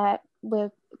 and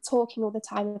we're talking all the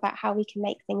time about how we can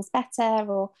make things better,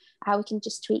 or how we can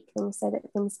just tweak things so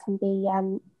that things can be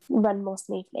run more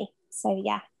smoothly. So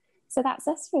yeah, so that's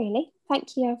us really.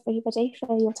 Thank you everybody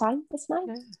for your time this night.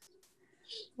 Yeah.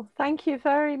 Well, thank you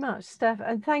very much, Steph,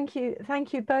 and thank you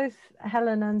both,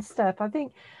 Helen and Steph. I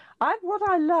think what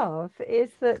I love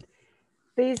is that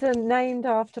these are named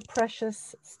after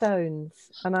precious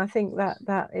stones, and I think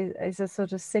that is a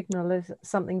sort of signal of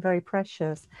something very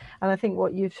precious. And I think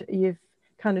what you've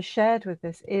kind of shared with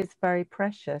us is very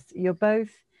precious. You're both,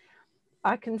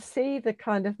 I can see the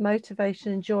kind of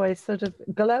motivation and joy sort of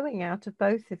glowing out of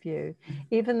both of you,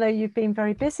 even though you've been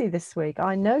very busy this week.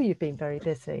 I know you've been very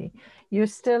busy. You're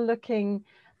still looking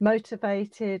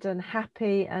motivated and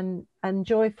happy and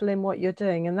joyful in what you're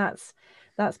doing, and that's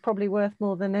probably worth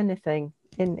more than anything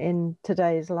in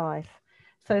today's life.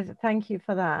 So thank you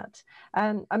for that.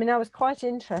 I mean, I was quite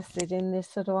interested in this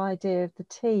sort of idea of the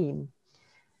team,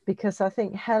 because I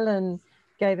think Helen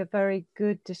gave a very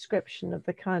good description of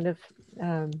the kind of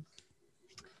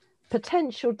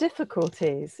potential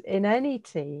difficulties in any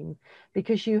team,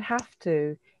 because you have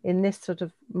to, in this sort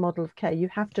of model of care, you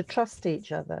have to trust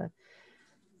each other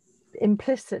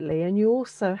implicitly, and you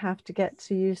also have to get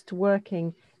used to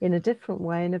working in a different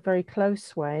way, in a very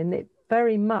close way, and it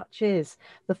very much is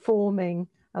the forming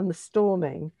and the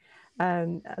storming,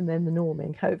 and then the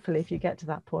norming, hopefully, if you get to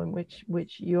that point,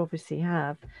 which you obviously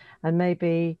have. And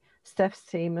maybe Steph's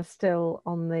team are still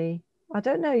on the, I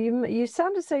don't know, you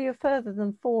sound as though you're further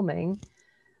than forming,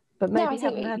 but maybe you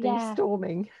haven't had any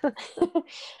storming.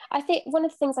 I think one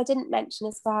of the things I didn't mention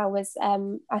as well was,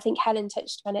 I think Helen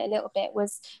touched on it a little bit,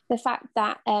 was the fact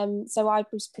that, so I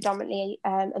was predominantly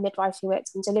a midwife who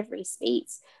worked in delivery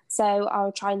suites. So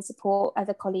I'll try and support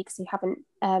other colleagues who haven't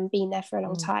been there for a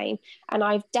long time. And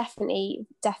I've definitely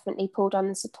pulled on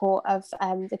the support of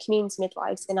the community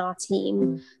midwives in our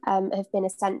team, have been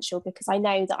essential, because I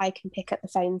know that I can pick up the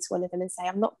phone to one of them and say,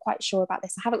 I'm not quite sure about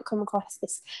this. I haven't come across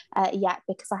this yet,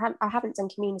 because I haven't done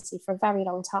community for a very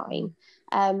long time.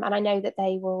 And I know that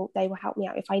they will help me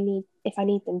out if I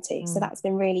need them to. So that's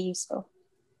been really useful.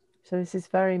 So this is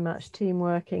very much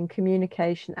teamwork,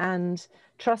 communication, and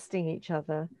trusting each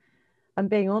other and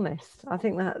being honest. I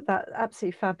think that's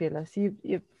absolutely fabulous.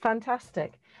 You're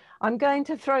fantastic. I'm going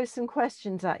to throw some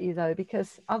questions at you though,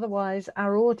 because otherwise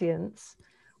our audience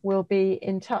will be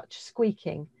in touch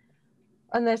squeaking.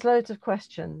 And there's loads of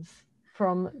questions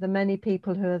from the many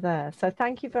people who are there. So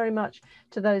thank you very much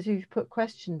to those who've put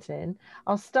questions in.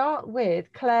 I'll start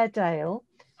with Claire Dale.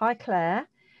 Hi, Claire.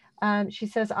 She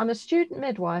says, I'm a student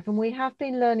midwife and we have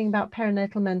been learning about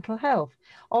perinatal mental health,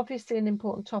 obviously an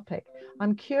important topic.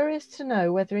 I'm curious to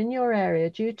know whether in your area,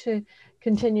 due to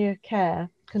continuative care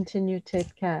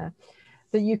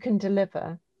that you can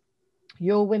deliver,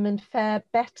 your women fare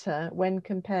better when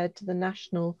compared to the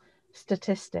national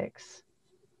statistics.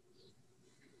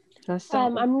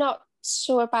 I'm not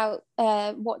sure about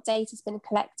what data has been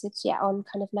collected yet on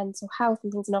kind of mental health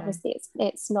and things, and obviously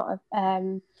it's not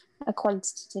a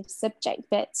quantitative subject,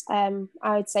 but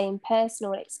I would say in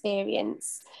personal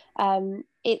experience,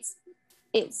 it's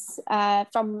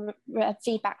from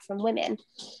feedback from women.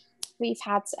 We've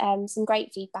had some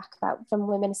great feedback from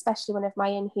women, especially one of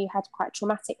my own who had quite a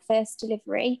traumatic first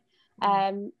delivery,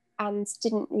 and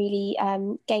didn't really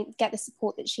get the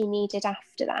support that she needed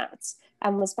after that,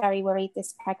 and was very worried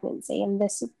this pregnancy. And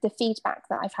the feedback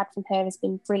that I've had from her has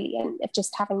been brilliant, of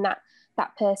just having that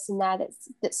person there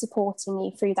that's supporting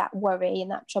you through that worry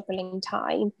and that troubling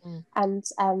time. And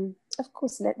of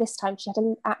course at this time she had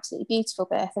an absolutely beautiful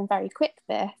birth and very quick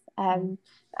birth, and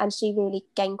she really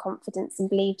gained confidence and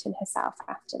believed in herself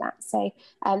after that. So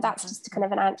that's just kind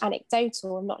of an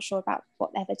anecdotal. I'm not sure about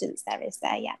what evidence there is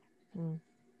there yet.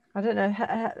 I don't know.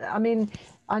 I mean,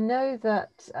 I know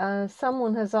that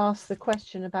someone has asked the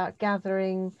question about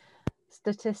gathering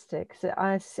statistics.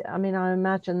 I mean, I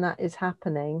imagine that is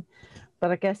happening, but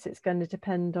I guess it's going to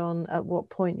depend on at what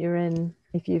point you're in,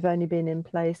 if you've only been in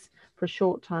place for a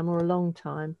short time or a long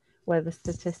time, where the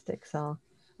statistics are.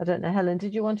 I don't know. Helen,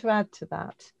 did you want to add to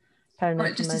that?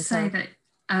 Just to say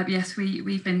that, yes,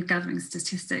 we've been gathering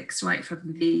statistics right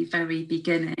from the very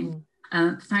beginning.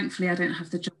 Thankfully, I don't have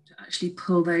the job to actually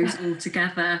pull those all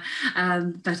together,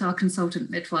 but our consultant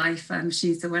midwife,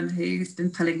 she's the one who's been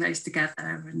pulling those together,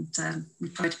 and we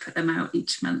try to put them out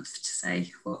each month to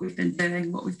say what we've been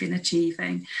doing, what we've been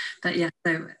achieving. But yeah,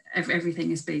 so everything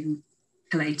is being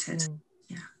collated.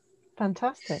 Yeah.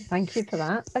 Fantastic. Thank you for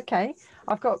that. Okay,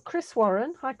 I've got Chris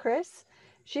Warren. Hi, Chris.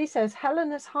 She says,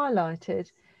 Helen has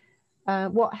highlighted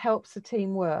What helps a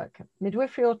team work?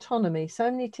 Midwifery autonomy.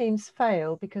 So many teams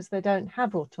fail because they don't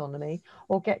have autonomy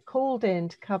or get called in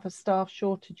to cover staff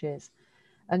shortages.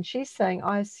 And she's saying,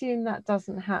 I assume that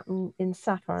doesn't happen in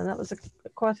Sapphire. And that was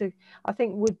I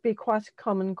think would be quite a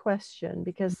common question,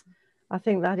 because I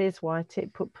think that is why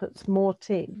it puts more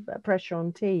pressure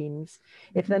on teams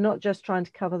if they're not just trying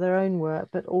to cover their own work,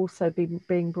 but also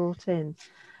being brought in.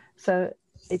 So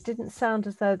it didn't sound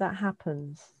as though that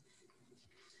happens.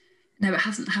 No, it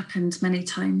hasn't happened many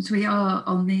times. We are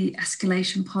on the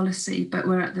escalation policy, but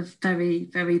we're at the very,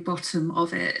 very bottom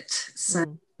of it.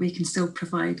 So we can still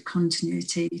provide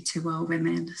continuity to our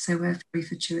women. So we're very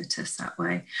fortuitous that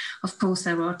way. Of course,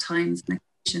 there are times and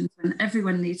occasions when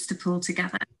everyone needs to pull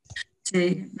together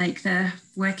to make their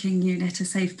working unit a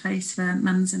safe place for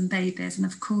mums and babies. And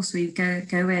of course we go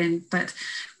in, but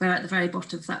we're at the very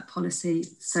bottom of that policy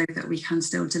so that we can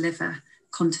still deliver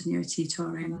continuity to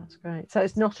our own. That's great. So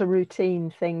it's not a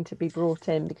routine thing to be brought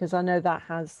in, because I know that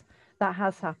has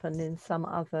happened in some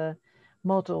other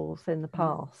models in the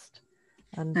past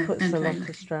and puts a lot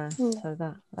of stress.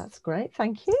 So that's great.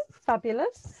 Thank you.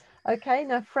 Fabulous. Okay,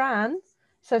 now Fran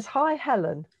says, hi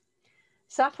Helen.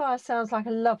 Sapphire sounds like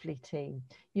a lovely team.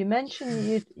 You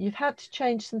mentioned you've had to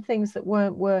change some things that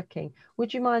weren't working.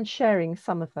 Would you mind sharing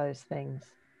some of those things?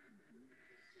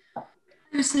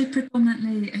 I would say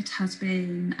predominantly it has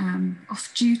been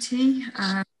off-duty.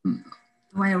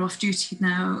 The way our off-duty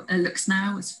now looks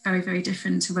now is very, very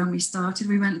different to when we started.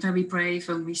 We weren't very brave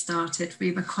when we started.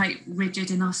 We were quite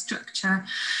rigid in our structure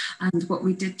and what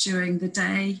we did during the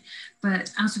day.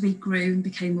 But as we grew and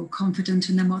became more confident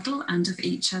in the model and of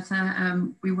each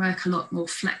other, we work a lot more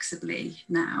flexibly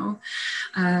now,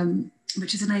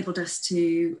 which has enabled us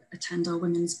to attend our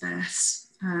women's births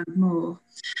more.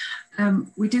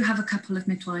 We do have a couple of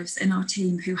midwives in our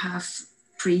team who have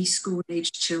preschool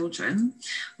age children,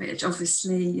 which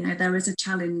obviously, you know, there is a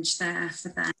challenge there for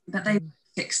them, but they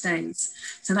 6 days.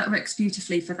 So that works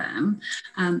beautifully for them.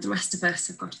 And the rest of us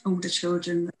have got older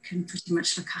children that can pretty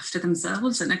much look after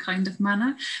themselves in a kind of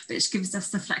manner, which gives us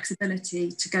the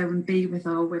flexibility to go and be with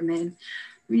our women,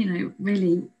 you know,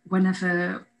 really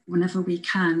whenever we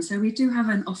can. So we do have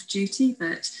an off duty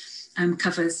that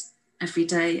covers every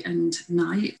day and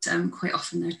night. Quite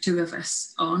often there are 2 of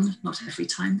us on, not every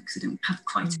time, because we don't have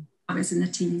quite hours in the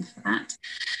team for that.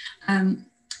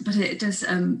 But it does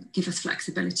give us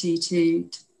flexibility to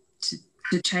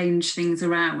change things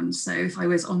around. So if I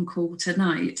was on call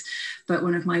tonight, but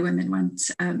one of my women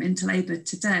went into labour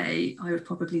today, I would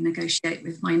probably negotiate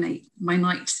with my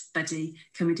night buddy.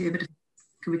 Can we do a bit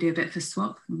of a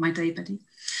swap with my day buddy?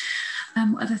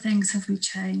 What other things have we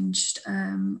changed?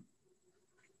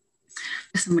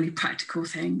 There's some really practical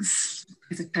things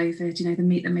because of COVID, you know, the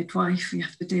meet the midwife we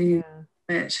have to do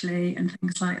virtually and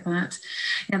things like that.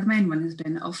 Yeah, the main one has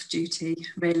been off duty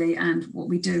really, and what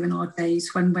we do in our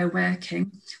days when we're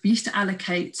working. We used to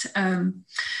allocate,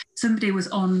 somebody was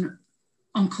on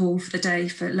call for the day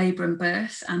for labour and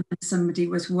birth, and somebody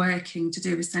was working to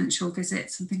do essential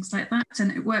visits and things like that,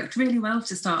 and it worked really well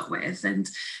to start with, and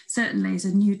certainly as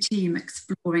a new team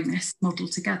exploring this model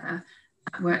together,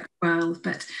 that worked well,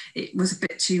 but it was a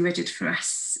bit too rigid for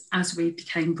us as we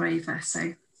became braver,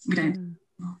 so we don't.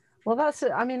 Well,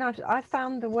 I mean, I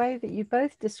found the way that you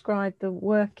both described the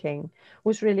working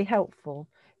was really helpful,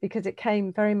 because it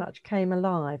very much came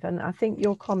alive. And I think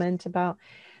your comment about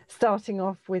starting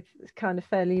off with kind of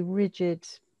fairly rigid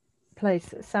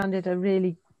place sounded a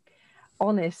really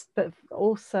honest, but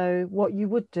also what you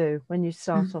would do when you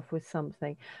start off with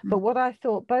something. But what I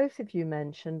thought both of you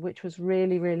mentioned, which was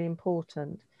really, really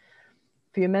important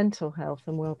for your mental health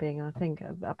and well-being, I think,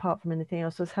 apart from anything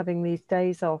else, was having these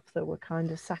days off that were kind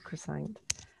of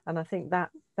sacrosanct. And I think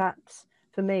that's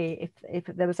for me, if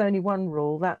there was only one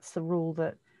rule, that's the rule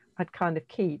that I'd kind of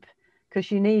keep, because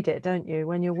you need it, don't you,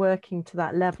 when you're working to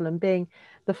that level and being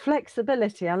the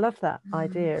flexibility. I love that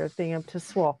idea of being able to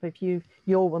swap if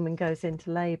your woman goes into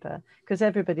labour, because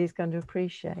everybody's going to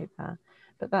appreciate that.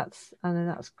 But I know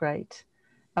that's great.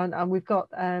 And we've got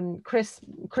Chris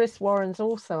Warren's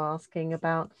also asking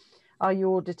about, are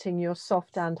you auditing your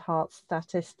soft and hard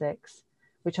statistics,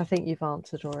 which I think you've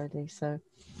answered already. So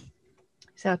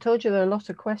I told you there are a lot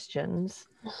of questions.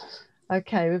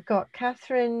 Okay, we've got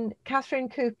Catherine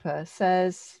Cooper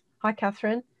says, hi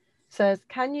Catherine, says,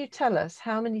 can you tell us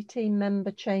how many team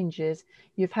member changes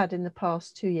you've had in the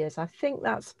past 2 years? I think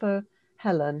that's for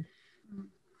Helen.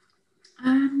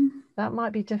 That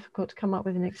might be difficult to come up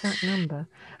with an exact number.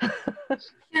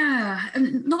 Yeah,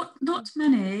 not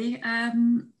many. I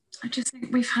just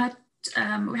think we had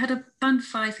a band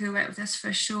 5 who worked with us for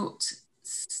a short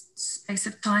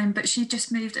space of time, but she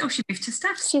just moved. Oh, she moved to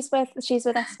Steph. She's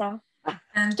with us now.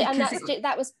 And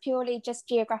that was purely just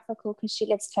geographical because she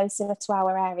lives closer to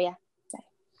our area.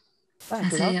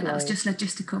 That was just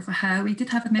logistical for her. We did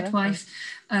have a midwife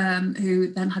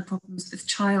who then had problems with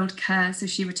childcare, so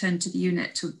she returned to the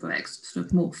unit to work sort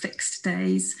of more fixed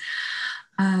days.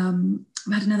 We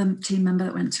had another team member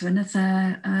that went to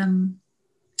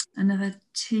another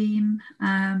team.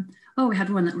 We had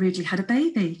one that really had a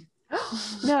baby.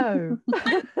 No.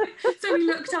 So we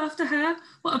looked after her.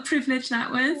 What a privilege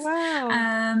that was.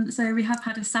 Wow. So we have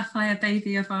had a sapphire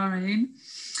baby of our own.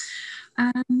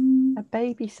 A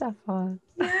baby sapphire.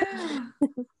 Yeah.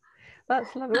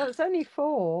 That's lovely. Well, it's only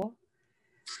 4.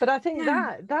 But I think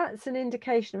that's an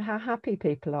indication of how happy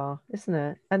people are, isn't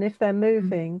it? And if they're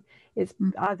moving, it's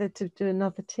either to do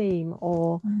another team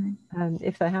or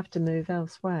if they have to move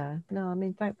elsewhere. No, I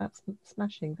mean, that's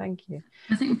smashing. Thank you.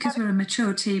 I think because we're a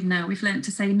mature team now, we've learned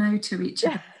to say no to each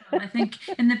other. I think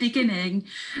in the beginning,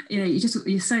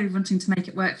 you're so wanting to make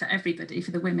it work for everybody,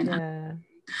 for the women.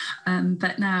 Yeah.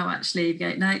 But now actually you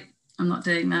go, no, I'm not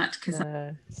doing that because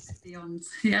that's beyond.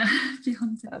 Yeah,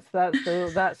 beyond.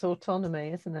 That's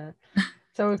autonomy, isn't it?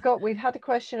 So we've had a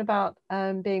question about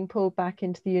being pulled back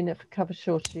into the unit for cover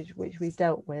shortage, which we've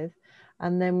dealt with,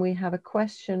 and then we have a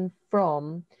question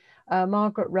from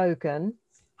Margaret Rogan.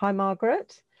 Hi,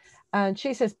 Margaret. And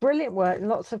she says, brilliant work,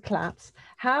 lots of claps.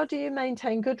 How do you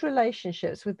maintain good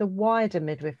relationships with the wider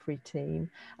midwifery team?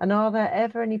 And are there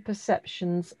ever any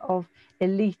perceptions of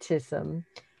elitism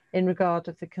in regard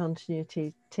of the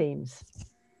continuity teams?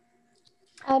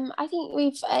 I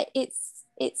think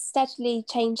it's steadily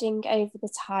changing over the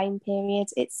time period.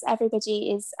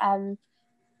 Everybody is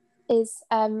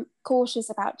cautious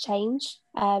about change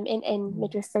in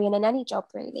midwifery and in any job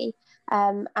really.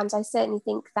 And I certainly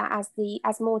think that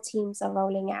as more teams are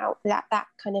rolling out, that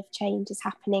kind of change is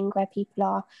happening where people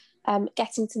are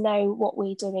getting to know what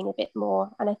we're doing a bit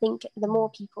more. And I think the more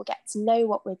people get to know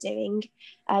what we're doing,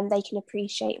 they can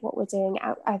appreciate what we're doing.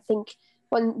 I think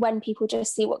when people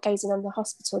just see what goes on in the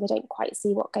hospital, they don't quite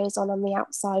see what goes on the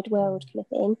outside world kind of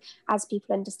thing. As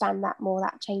people understand that more,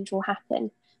 that change will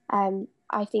happen.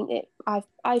 I think that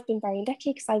I've been very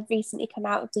lucky because I've recently come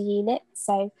out of the unit.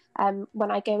 So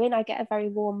when I go in, I get a very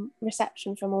warm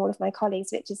reception from all of my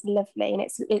colleagues, which is lovely. And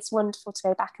it's wonderful to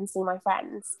go back and see my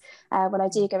friends when I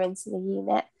do go into the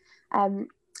unit. And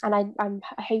I'm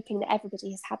hoping that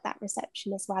everybody has had that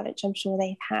reception as well, which I'm sure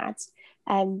they've had.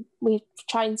 We're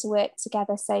trying to work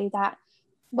together so that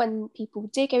when people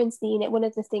do go into the unit, one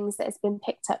of the things that has been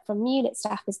picked up from unit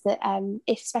staff is that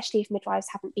especially if midwives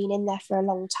haven't been in there for a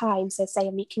long time, so say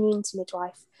a community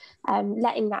midwife,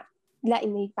 letting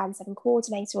the Band 7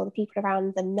 coordinator or the people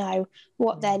around them know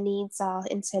what their needs are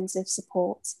in terms of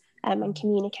support and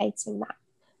communicating that.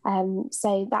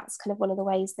 So that's kind of one of the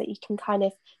ways that you can kind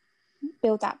of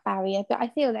build that barrier. But I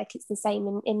feel like it's the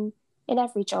same in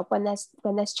every job. When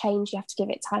there's change, you have to give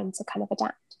it time to kind of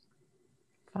adapt.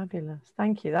 Fabulous,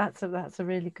 thank you. That's a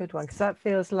really good one, because that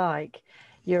feels like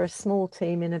you're a small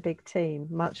team in a big team,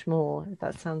 much more.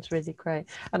 That sounds really great.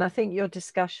 And I think your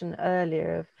discussion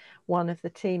earlier of one of the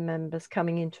team members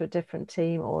coming into a different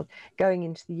team or going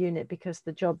into the unit because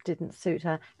the job didn't suit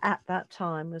her at that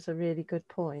time was a really good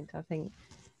point, I think,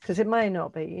 because it may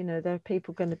not be, there are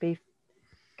people going to be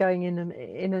going in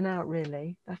and out,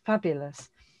 really. They're fabulous.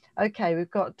 Okay, we've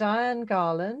got Diane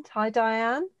Garland. Hi,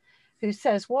 Diane, who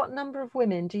says, what number of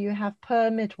women do you have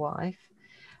per midwife?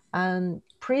 And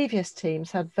previous teams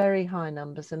had very high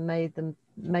numbers and made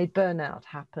burnout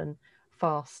happen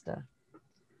faster.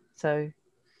 So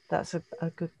that's a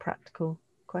good practical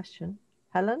question.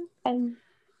 Helen?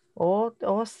 Or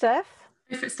Steph?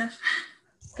 Go for it, Steph.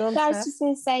 Go on, I was Steph. just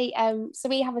going to say, so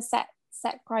we have a set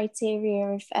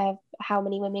criteria of how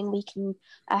many women we can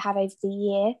have over the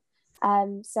year.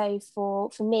 So for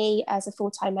me as a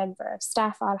full-time member of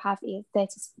staff, I'll have 30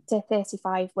 to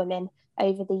 35 women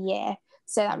over the year.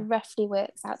 So that roughly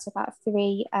works out to about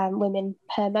 3 women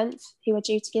per month who are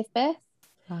due to give birth.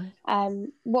 Right.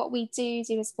 What we do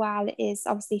as well is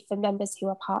obviously for members who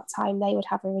are part-time, they would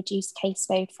have a reduced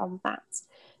caseload from that.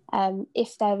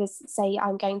 If there was, say,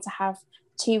 I'm going to have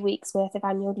 2 weeks worth of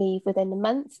annual leave within a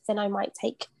month, then I might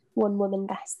take 1 woman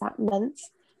less that month.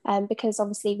 Because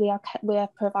obviously we are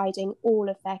providing all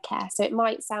of their care. So it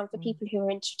might sound, for people who are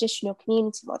in traditional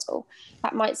community model,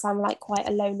 that might sound like quite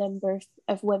a low number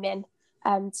of women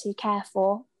to care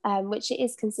for, which it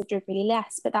is considerably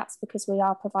less, but that's because we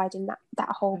are providing that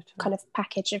whole kind of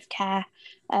package of care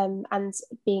and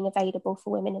being available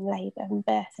for women in labour and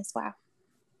birth as well.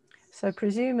 So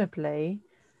presumably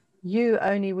you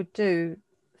only would do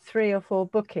 3 or 4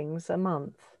 bookings a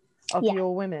month of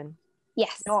your women.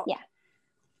 Yes. not yeah.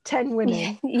 10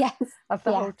 women Yes. of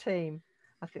the whole team.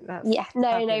 I think that's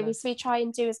no. We try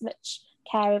and do as much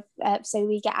care of, so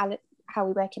we get how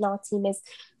we work in our team is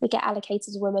we get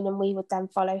allocated a woman and we would then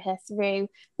follow her through.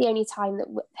 The only time that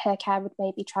her care would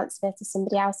maybe transfer to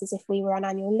somebody else is if we were on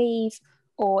annual leave,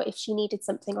 or if she needed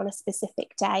something on a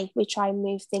specific day. We try and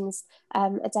move things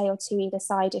a day or two either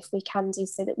side if we can do,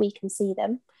 so that we can see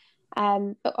them.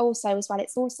 But also as well,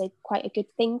 it's also quite a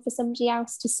good thing for somebody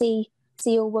else to see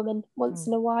a woman once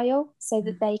in a while, so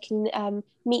that they can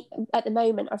meet at the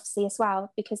moment, obviously, as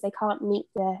well, because they can't meet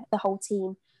the whole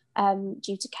team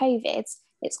due to COVID.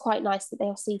 It's quite nice that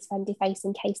they'll see a friendly face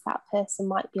in case that person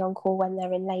might be on call when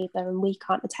they're in labour and we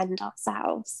can't attend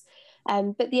ourselves.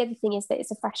 But the other thing is that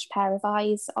it's a fresh pair of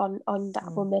eyes on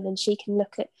that woman, and she can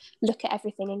look at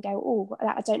everything and go, oh,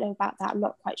 I don't know about that, I'm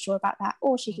not quite sure about that,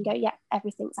 or she can go, yeah,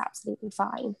 everything's absolutely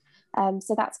fine.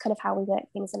 So that's kind of how we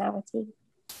work things in our team.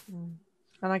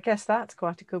 And I guess that's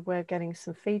quite a good way of getting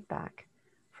some feedback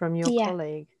from your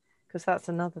colleague, because that's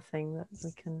another thing that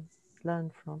we can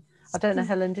learn from. I don't know,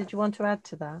 Helen, did you want to add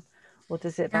to that, or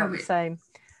does it about the same?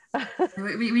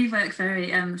 we work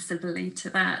very similarly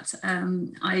to that.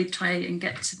 I try and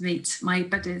get to meet my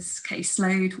buddy's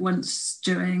caseload once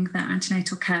during their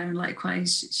antenatal care, and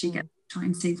likewise she gets to try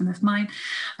and see one of mine.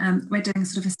 We're doing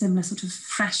sort of a similar sort of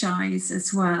fresh eyes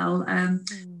as well.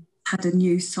 Had a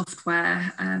new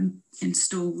software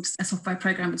installed, a software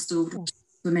program installed,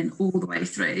 women all the way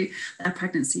through their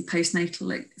pregnancy,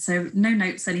 postnatal. So no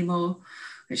notes anymore,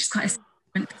 which is quite a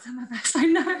statement for some of us.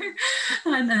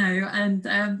 I know, and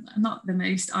I'm not the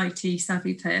most IT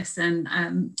savvy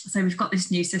person. So we've got this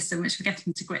new system which we're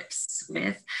getting to grips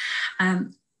with.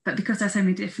 But because there's so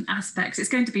many different aspects, it's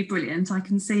going to be brilliant. I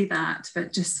can see that,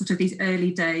 but just sort of these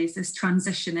early days, this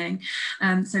transitioning.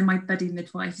 So my buddy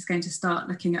midwife is going to start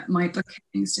looking at my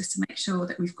bookings just to make sure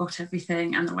that we've got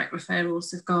everything and the right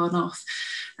referrals have gone off.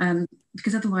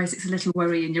 Because otherwise it's a little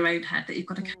worry in your own head that you've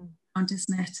got to carry on,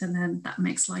 isn't it? And then that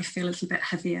makes life feel a little bit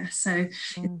heavier. So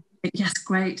yes,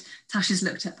 great. Tasha's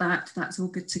looked at that. That's all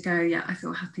good to go. Yeah, I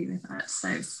feel happy with that.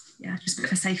 So yeah, just a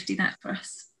bit of a safety net for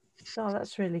us. Oh,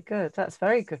 that's really good. That's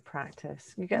very good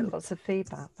practice. You get lots of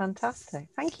feedback. Fantastic.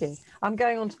 Thank you. I'm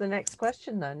going on to the next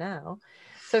question though now.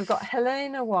 So we've got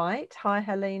Helena White. Hi,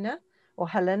 Helena, or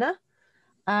Helena.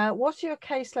 What's your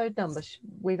caseload number?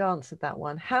 We've answered that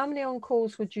one. How many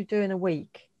on-calls would you do in a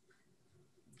week?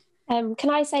 Can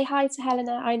I say hi to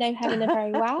Helena? I know Helena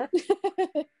very well.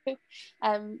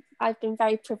 I've been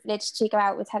very privileged to go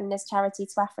out with Helena's charity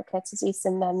to Africa to do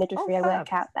some midwifery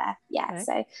work out there. Yeah, okay.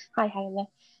 So hi, Helena.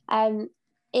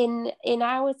 In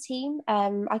our team,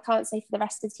 I can't say for the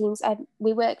rest of the teams,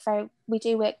 we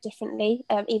do work differently,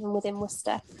 even within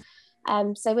Worcester.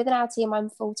 So within our team, I'm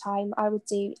full-time. I would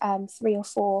do 3 or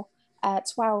 4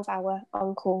 12-hour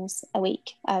on-calls a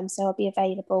week. So I'll be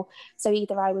available. So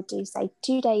either I would do, say,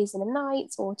 2 days and a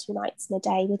night or 2 nights and a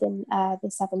day within the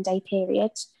 7-day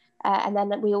period. And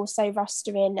then we also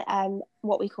roster in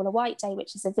what we call a white day,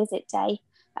 which is a visit day,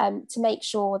 to make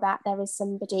sure that there is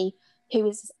somebody who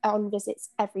is on visits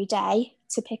every day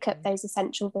to pick up those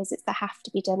essential visits that have to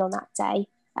be done on that day,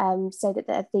 so that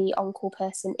the on-call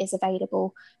person is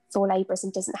available for labourers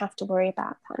and doesn't have to worry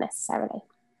about that necessarily.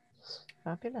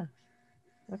 Fabulous.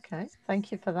 Okay,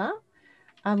 thank you for that.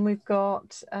 And we've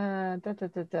got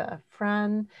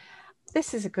Fran.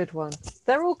 This is a good one.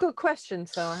 They're all good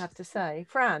questions, though, I have to say.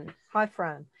 Fran, hi,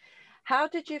 Fran. How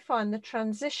did you find the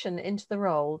transition into the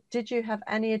role? Did you have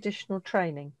any additional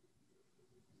training?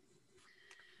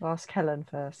 I'll ask Helen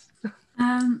first.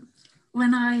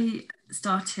 When I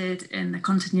started in the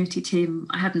continuity team,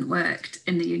 I hadn't worked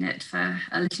in the unit for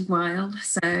a little while.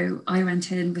 So I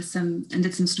went in with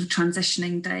did some sort of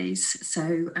transitioning days.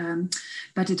 So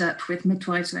bedded up with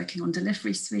midwives working on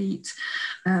delivery suite.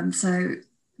 So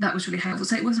that was really helpful.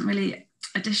 So it wasn't really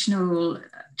additional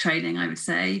training, I would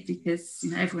say, because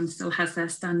everyone still has their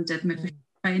standard midwifery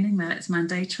training where it's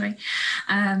mandatory.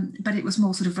 But it was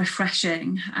more sort of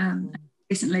refreshing.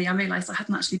 Recently, I realised I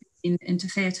hadn't actually been into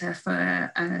theatre for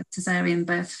a caesarean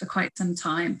birth for quite some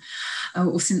time,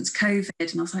 or since COVID,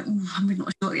 and I was like, I'm really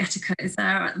not sure what the etiquette is there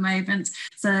at the moment.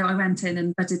 So I went in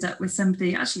and bedded up with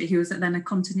somebody actually who was then a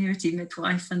continuity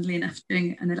midwife, funnily enough,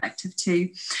 doing an elective too,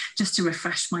 just to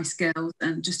refresh my skills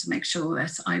and just to make sure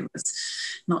that I was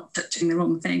not touching the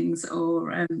wrong things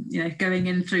or going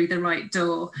in through the right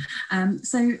door.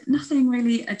 So nothing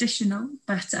really additional,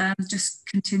 but just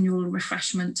continual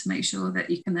refreshment to make sure that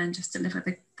you can then just deliver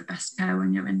the best care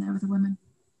when you're in there with a woman.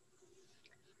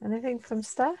 Anything from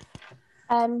Steph?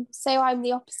 So I'm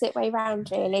the opposite way round,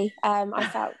 really. I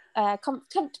felt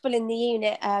comfortable in the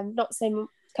unit, not so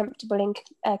comfortable in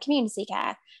community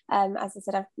care. As I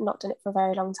said, I've not done it for a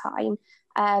very long time.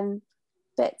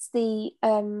 But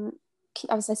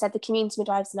as I said, the community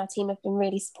midwives in our team have been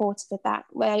really supportive of that.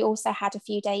 I also had a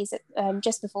few days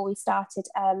just before we started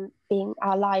being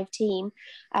our live team.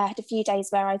 I had a few days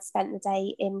where I'd spent the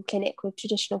day in clinic with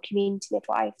traditional community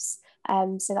midwives,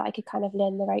 so that I could kind of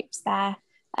learn the ropes there.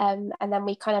 And then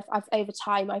over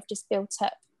time, I've just built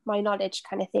up my knowledge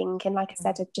kind of thing. And like I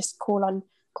said, I just call on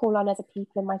other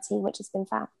people in my team, which has been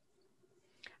fab.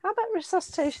 How about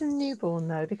resuscitation newborn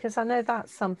though? Because I know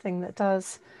that's something that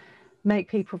does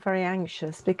make people very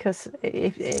anxious, because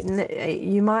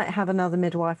you might have another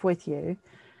midwife with you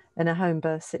in a home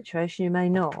birth situation, you may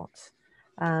not,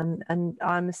 and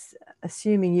I'm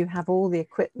assuming you have all the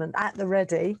equipment at the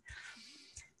ready.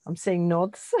 I'm seeing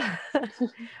nods.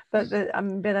 but I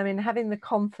mean, having the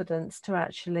confidence to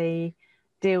actually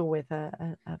deal with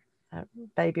a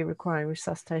baby requiring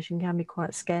resuscitation can be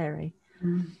quite scary.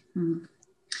 Mm-hmm.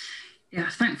 Yeah,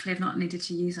 thankfully I've not needed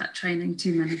to use that training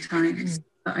too many times.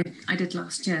 But I did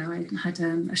last year. I had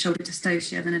a shoulder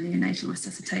dystocia and a neonatal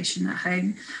resuscitation at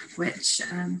home, which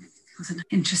was an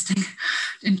interesting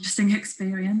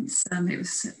experience. It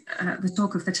was the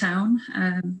talk of the town.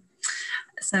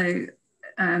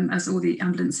 As all the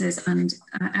ambulances and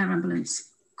air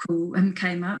ambulance call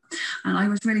came up, and I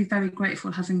was really very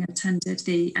grateful having attended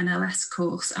the NLS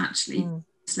course. Actually,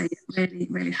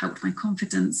 it really helped my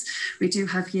confidence. We do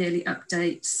have yearly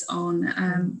updates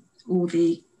on all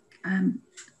the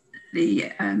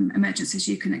emergencies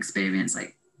you can experience,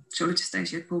 like shoulder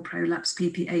dystocia, core prolapse,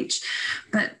 PPH,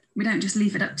 but we don't just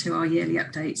leave it up to our yearly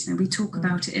updates. We talk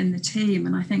about it in the team,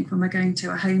 and I think when we're going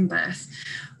to a home birth,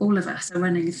 all of us are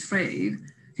running through,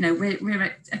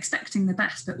 we're expecting the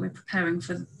best, but we're preparing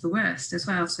for the worst as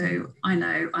well. So I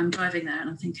know I'm driving there and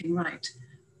I'm thinking, right,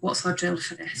 what's our drill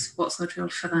for this? What's our drill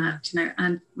for that?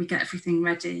 And we get everything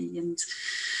ready, and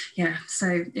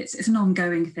so it's an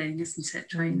ongoing thing, isn't it?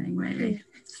 Training, really.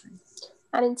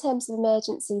 And in terms of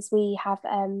emergencies, we have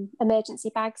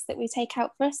emergency bags that we take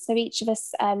out for us. So each of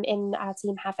us in our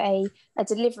team have a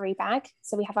delivery bag.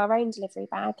 So we have our own delivery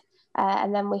bag.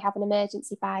 And then we have an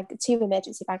emergency bag, 2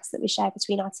 emergency bags that we share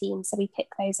between our teams. So we pick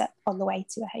those up on the way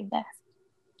to a home birth.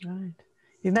 Right.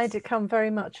 You made it come very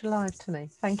much alive to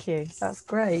me. Thank you. That's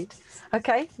great.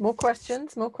 Okay, more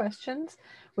questions.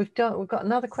 We've got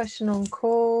another question on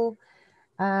call.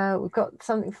 We've got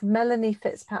something from Melanie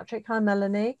Fitzpatrick. Hi,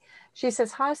 Melanie. She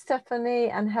says, hi, Stephanie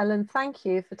and Helen. Thank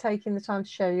you for taking the time to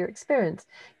share your experience.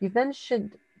 You've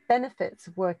mentioned benefits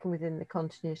of working within the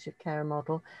continuity of care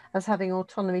model as having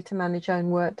autonomy to manage own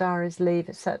work, diaries, leave,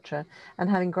 etc., and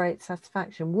having great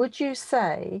satisfaction. Would you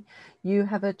say you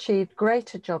have achieved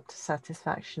greater job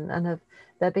satisfaction, and have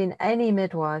there been any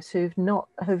midwives who've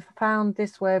found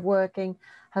this way of working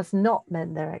has not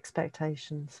met their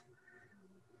expectations?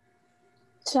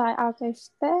 I'll go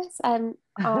first.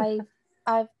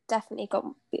 I've definitely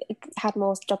had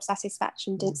more job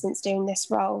satisfaction since doing this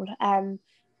role.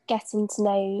 Getting to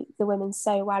know the women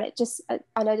so well,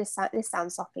 I know this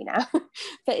sounds soppy now,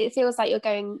 but it feels like you're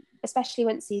going, especially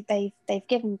once they've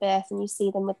given birth and you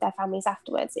see them with their families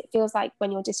afterwards, it feels like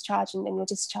when you're discharging them, you're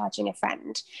discharging a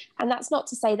friend. And that's not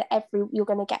to say that you're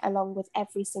going to get along with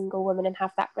every single woman and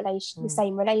have that the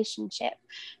same relationship,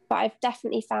 but I've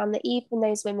definitely found that even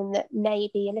those women that may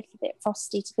be a little bit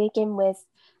frosty to begin with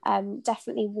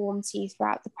definitely warm to you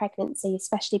throughout the pregnancy,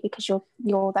 especially because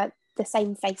you're the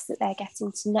same face that they're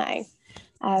getting to know.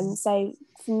 So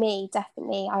for me,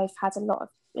 definitely I've had a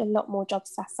lot more job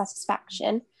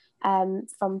satisfaction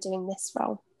from doing this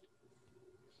role.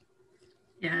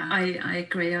 Yeah, I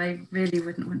agree. I really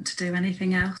wouldn't want to do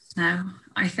anything else now.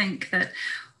 I think that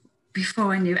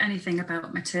before I knew anything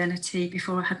about maternity,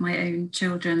 before I had my own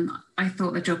children, I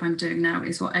thought the job I'm doing now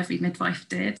is what every midwife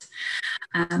did.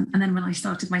 And then when I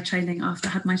started my training after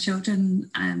I had my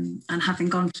children, and having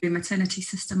gone through maternity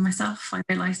system myself, I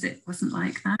realised it wasn't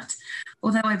like that.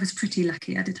 Although I was pretty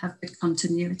lucky, I did have good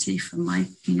continuity from my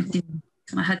community,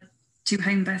 and I had 2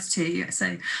 home births too.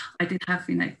 So I did have,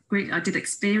 I did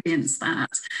experience that.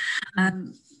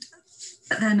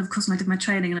 But then, of course, when I did my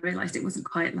training, and I realised it wasn't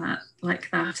quite like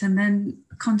that. And then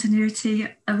continuity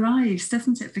arrives,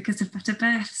 doesn't it, because of better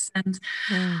births. And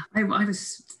I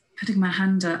was putting my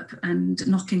hand up and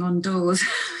knocking on doors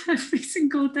every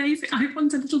single day. I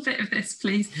want a little bit of this,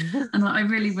 please. And I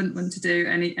really wouldn't want to do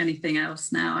anything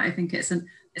else now. I think it's an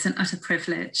utter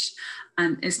privilege,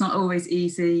 and it's not always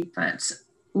easy, but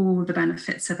all the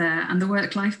benefits are there. And the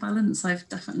work-life balance I've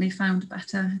definitely found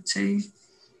better too.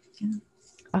 Yeah.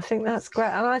 I think that's great,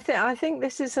 and I think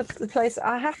this is a place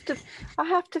I have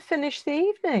to finish the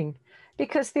evening,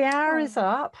 because the hour is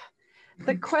up.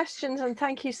 the questions, and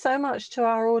thank you so much to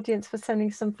our audience for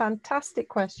sending some fantastic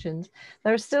questions.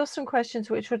 There are still some questions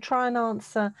which we'll try and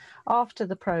answer after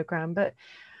the programme, but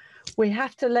we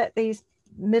have to let these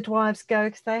midwives go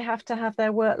because they have to have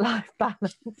their work-life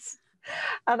balance.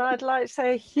 And I'd like to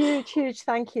say a huge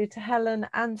thank you to Helen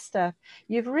and Steph.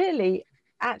 You've really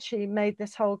actually made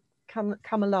this whole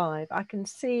come alive. I can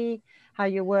see how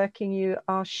you're working. You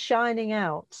are shining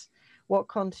out what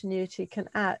continuity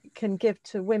can give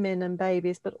to women and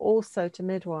babies, but also to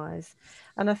midwives.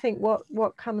 And I think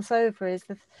what comes over is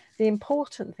the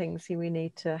important things we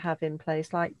need to have in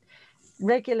place, like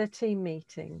regular team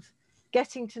meetings,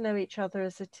 getting to know each other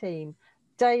as a team,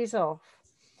 days off,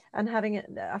 and having it.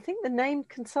 I think the named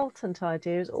consultant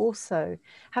idea is also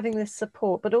having this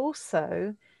support, but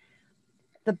also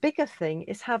the bigger thing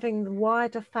is having the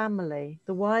wider family,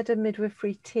 the wider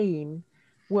midwifery team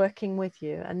working with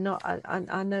you. And not,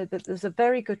 I know that there's a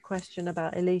very good question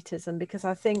about elitism, because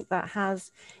I think that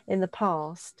has in the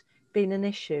past been an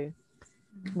issue.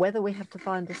 Whether we have to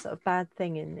find a sort of bad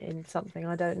thing in something,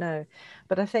 I don't know.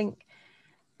 But I think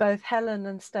both Helen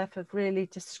and Steph have really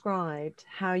described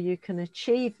how you can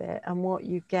achieve it and what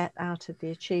you get out of the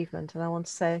achievement. And I want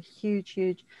to say a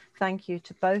huge thank you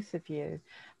to both of you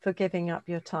for giving up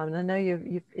your time. And I know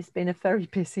it's been a very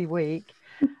busy week,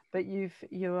 but you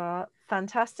are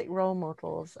fantastic role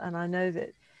models. And I know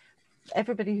that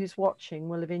everybody who's watching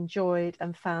will have enjoyed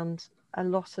and found a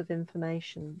lot of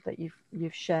information that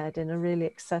you've shared in a really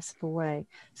accessible way.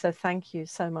 So thank you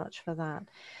so much for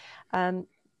that.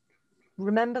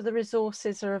 Remember, the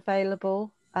resources are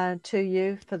available to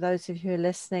you for those of you who are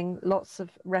listening. Lots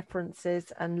of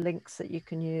references and links that you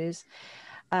can use.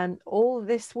 And all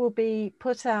this will be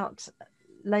put out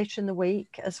later in the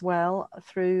week as well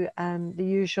through the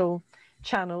usual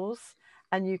channels,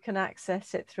 and you can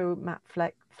access it through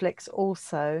Matflix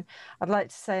also. I'd like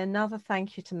to say another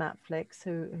thank you to Matflix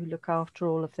who look after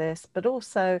all of this, but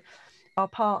also our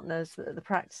partners, the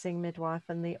Practicing Midwife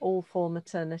and the All for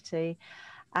Maternity.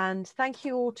 And thank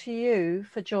you all to you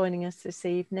for joining us this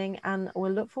evening, and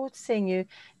we'll look forward to seeing you.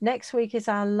 Next week is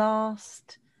our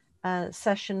last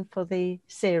session for the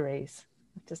series.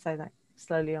 I have to say that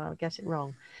slowly, I'll get it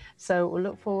wrong. So we'll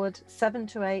look forward 7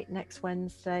 to 8 next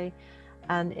Wednesday.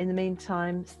 And in the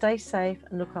meantime, stay safe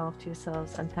and look after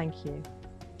yourselves, and thank you.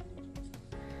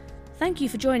 Thank you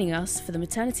for joining us for the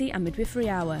Maternity and Midwifery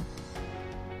Hour.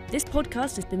 This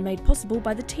podcast has been made possible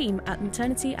by the team at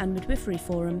Maternity and Midwifery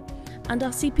Forum and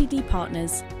our CPD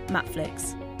partners,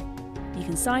 Matflix. You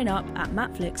can sign up at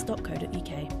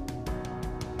matflix.co.uk.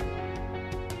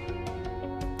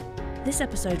 This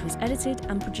episode was edited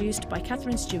and produced by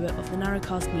Catherine Stewart of the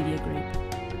Narrowcast Media Group.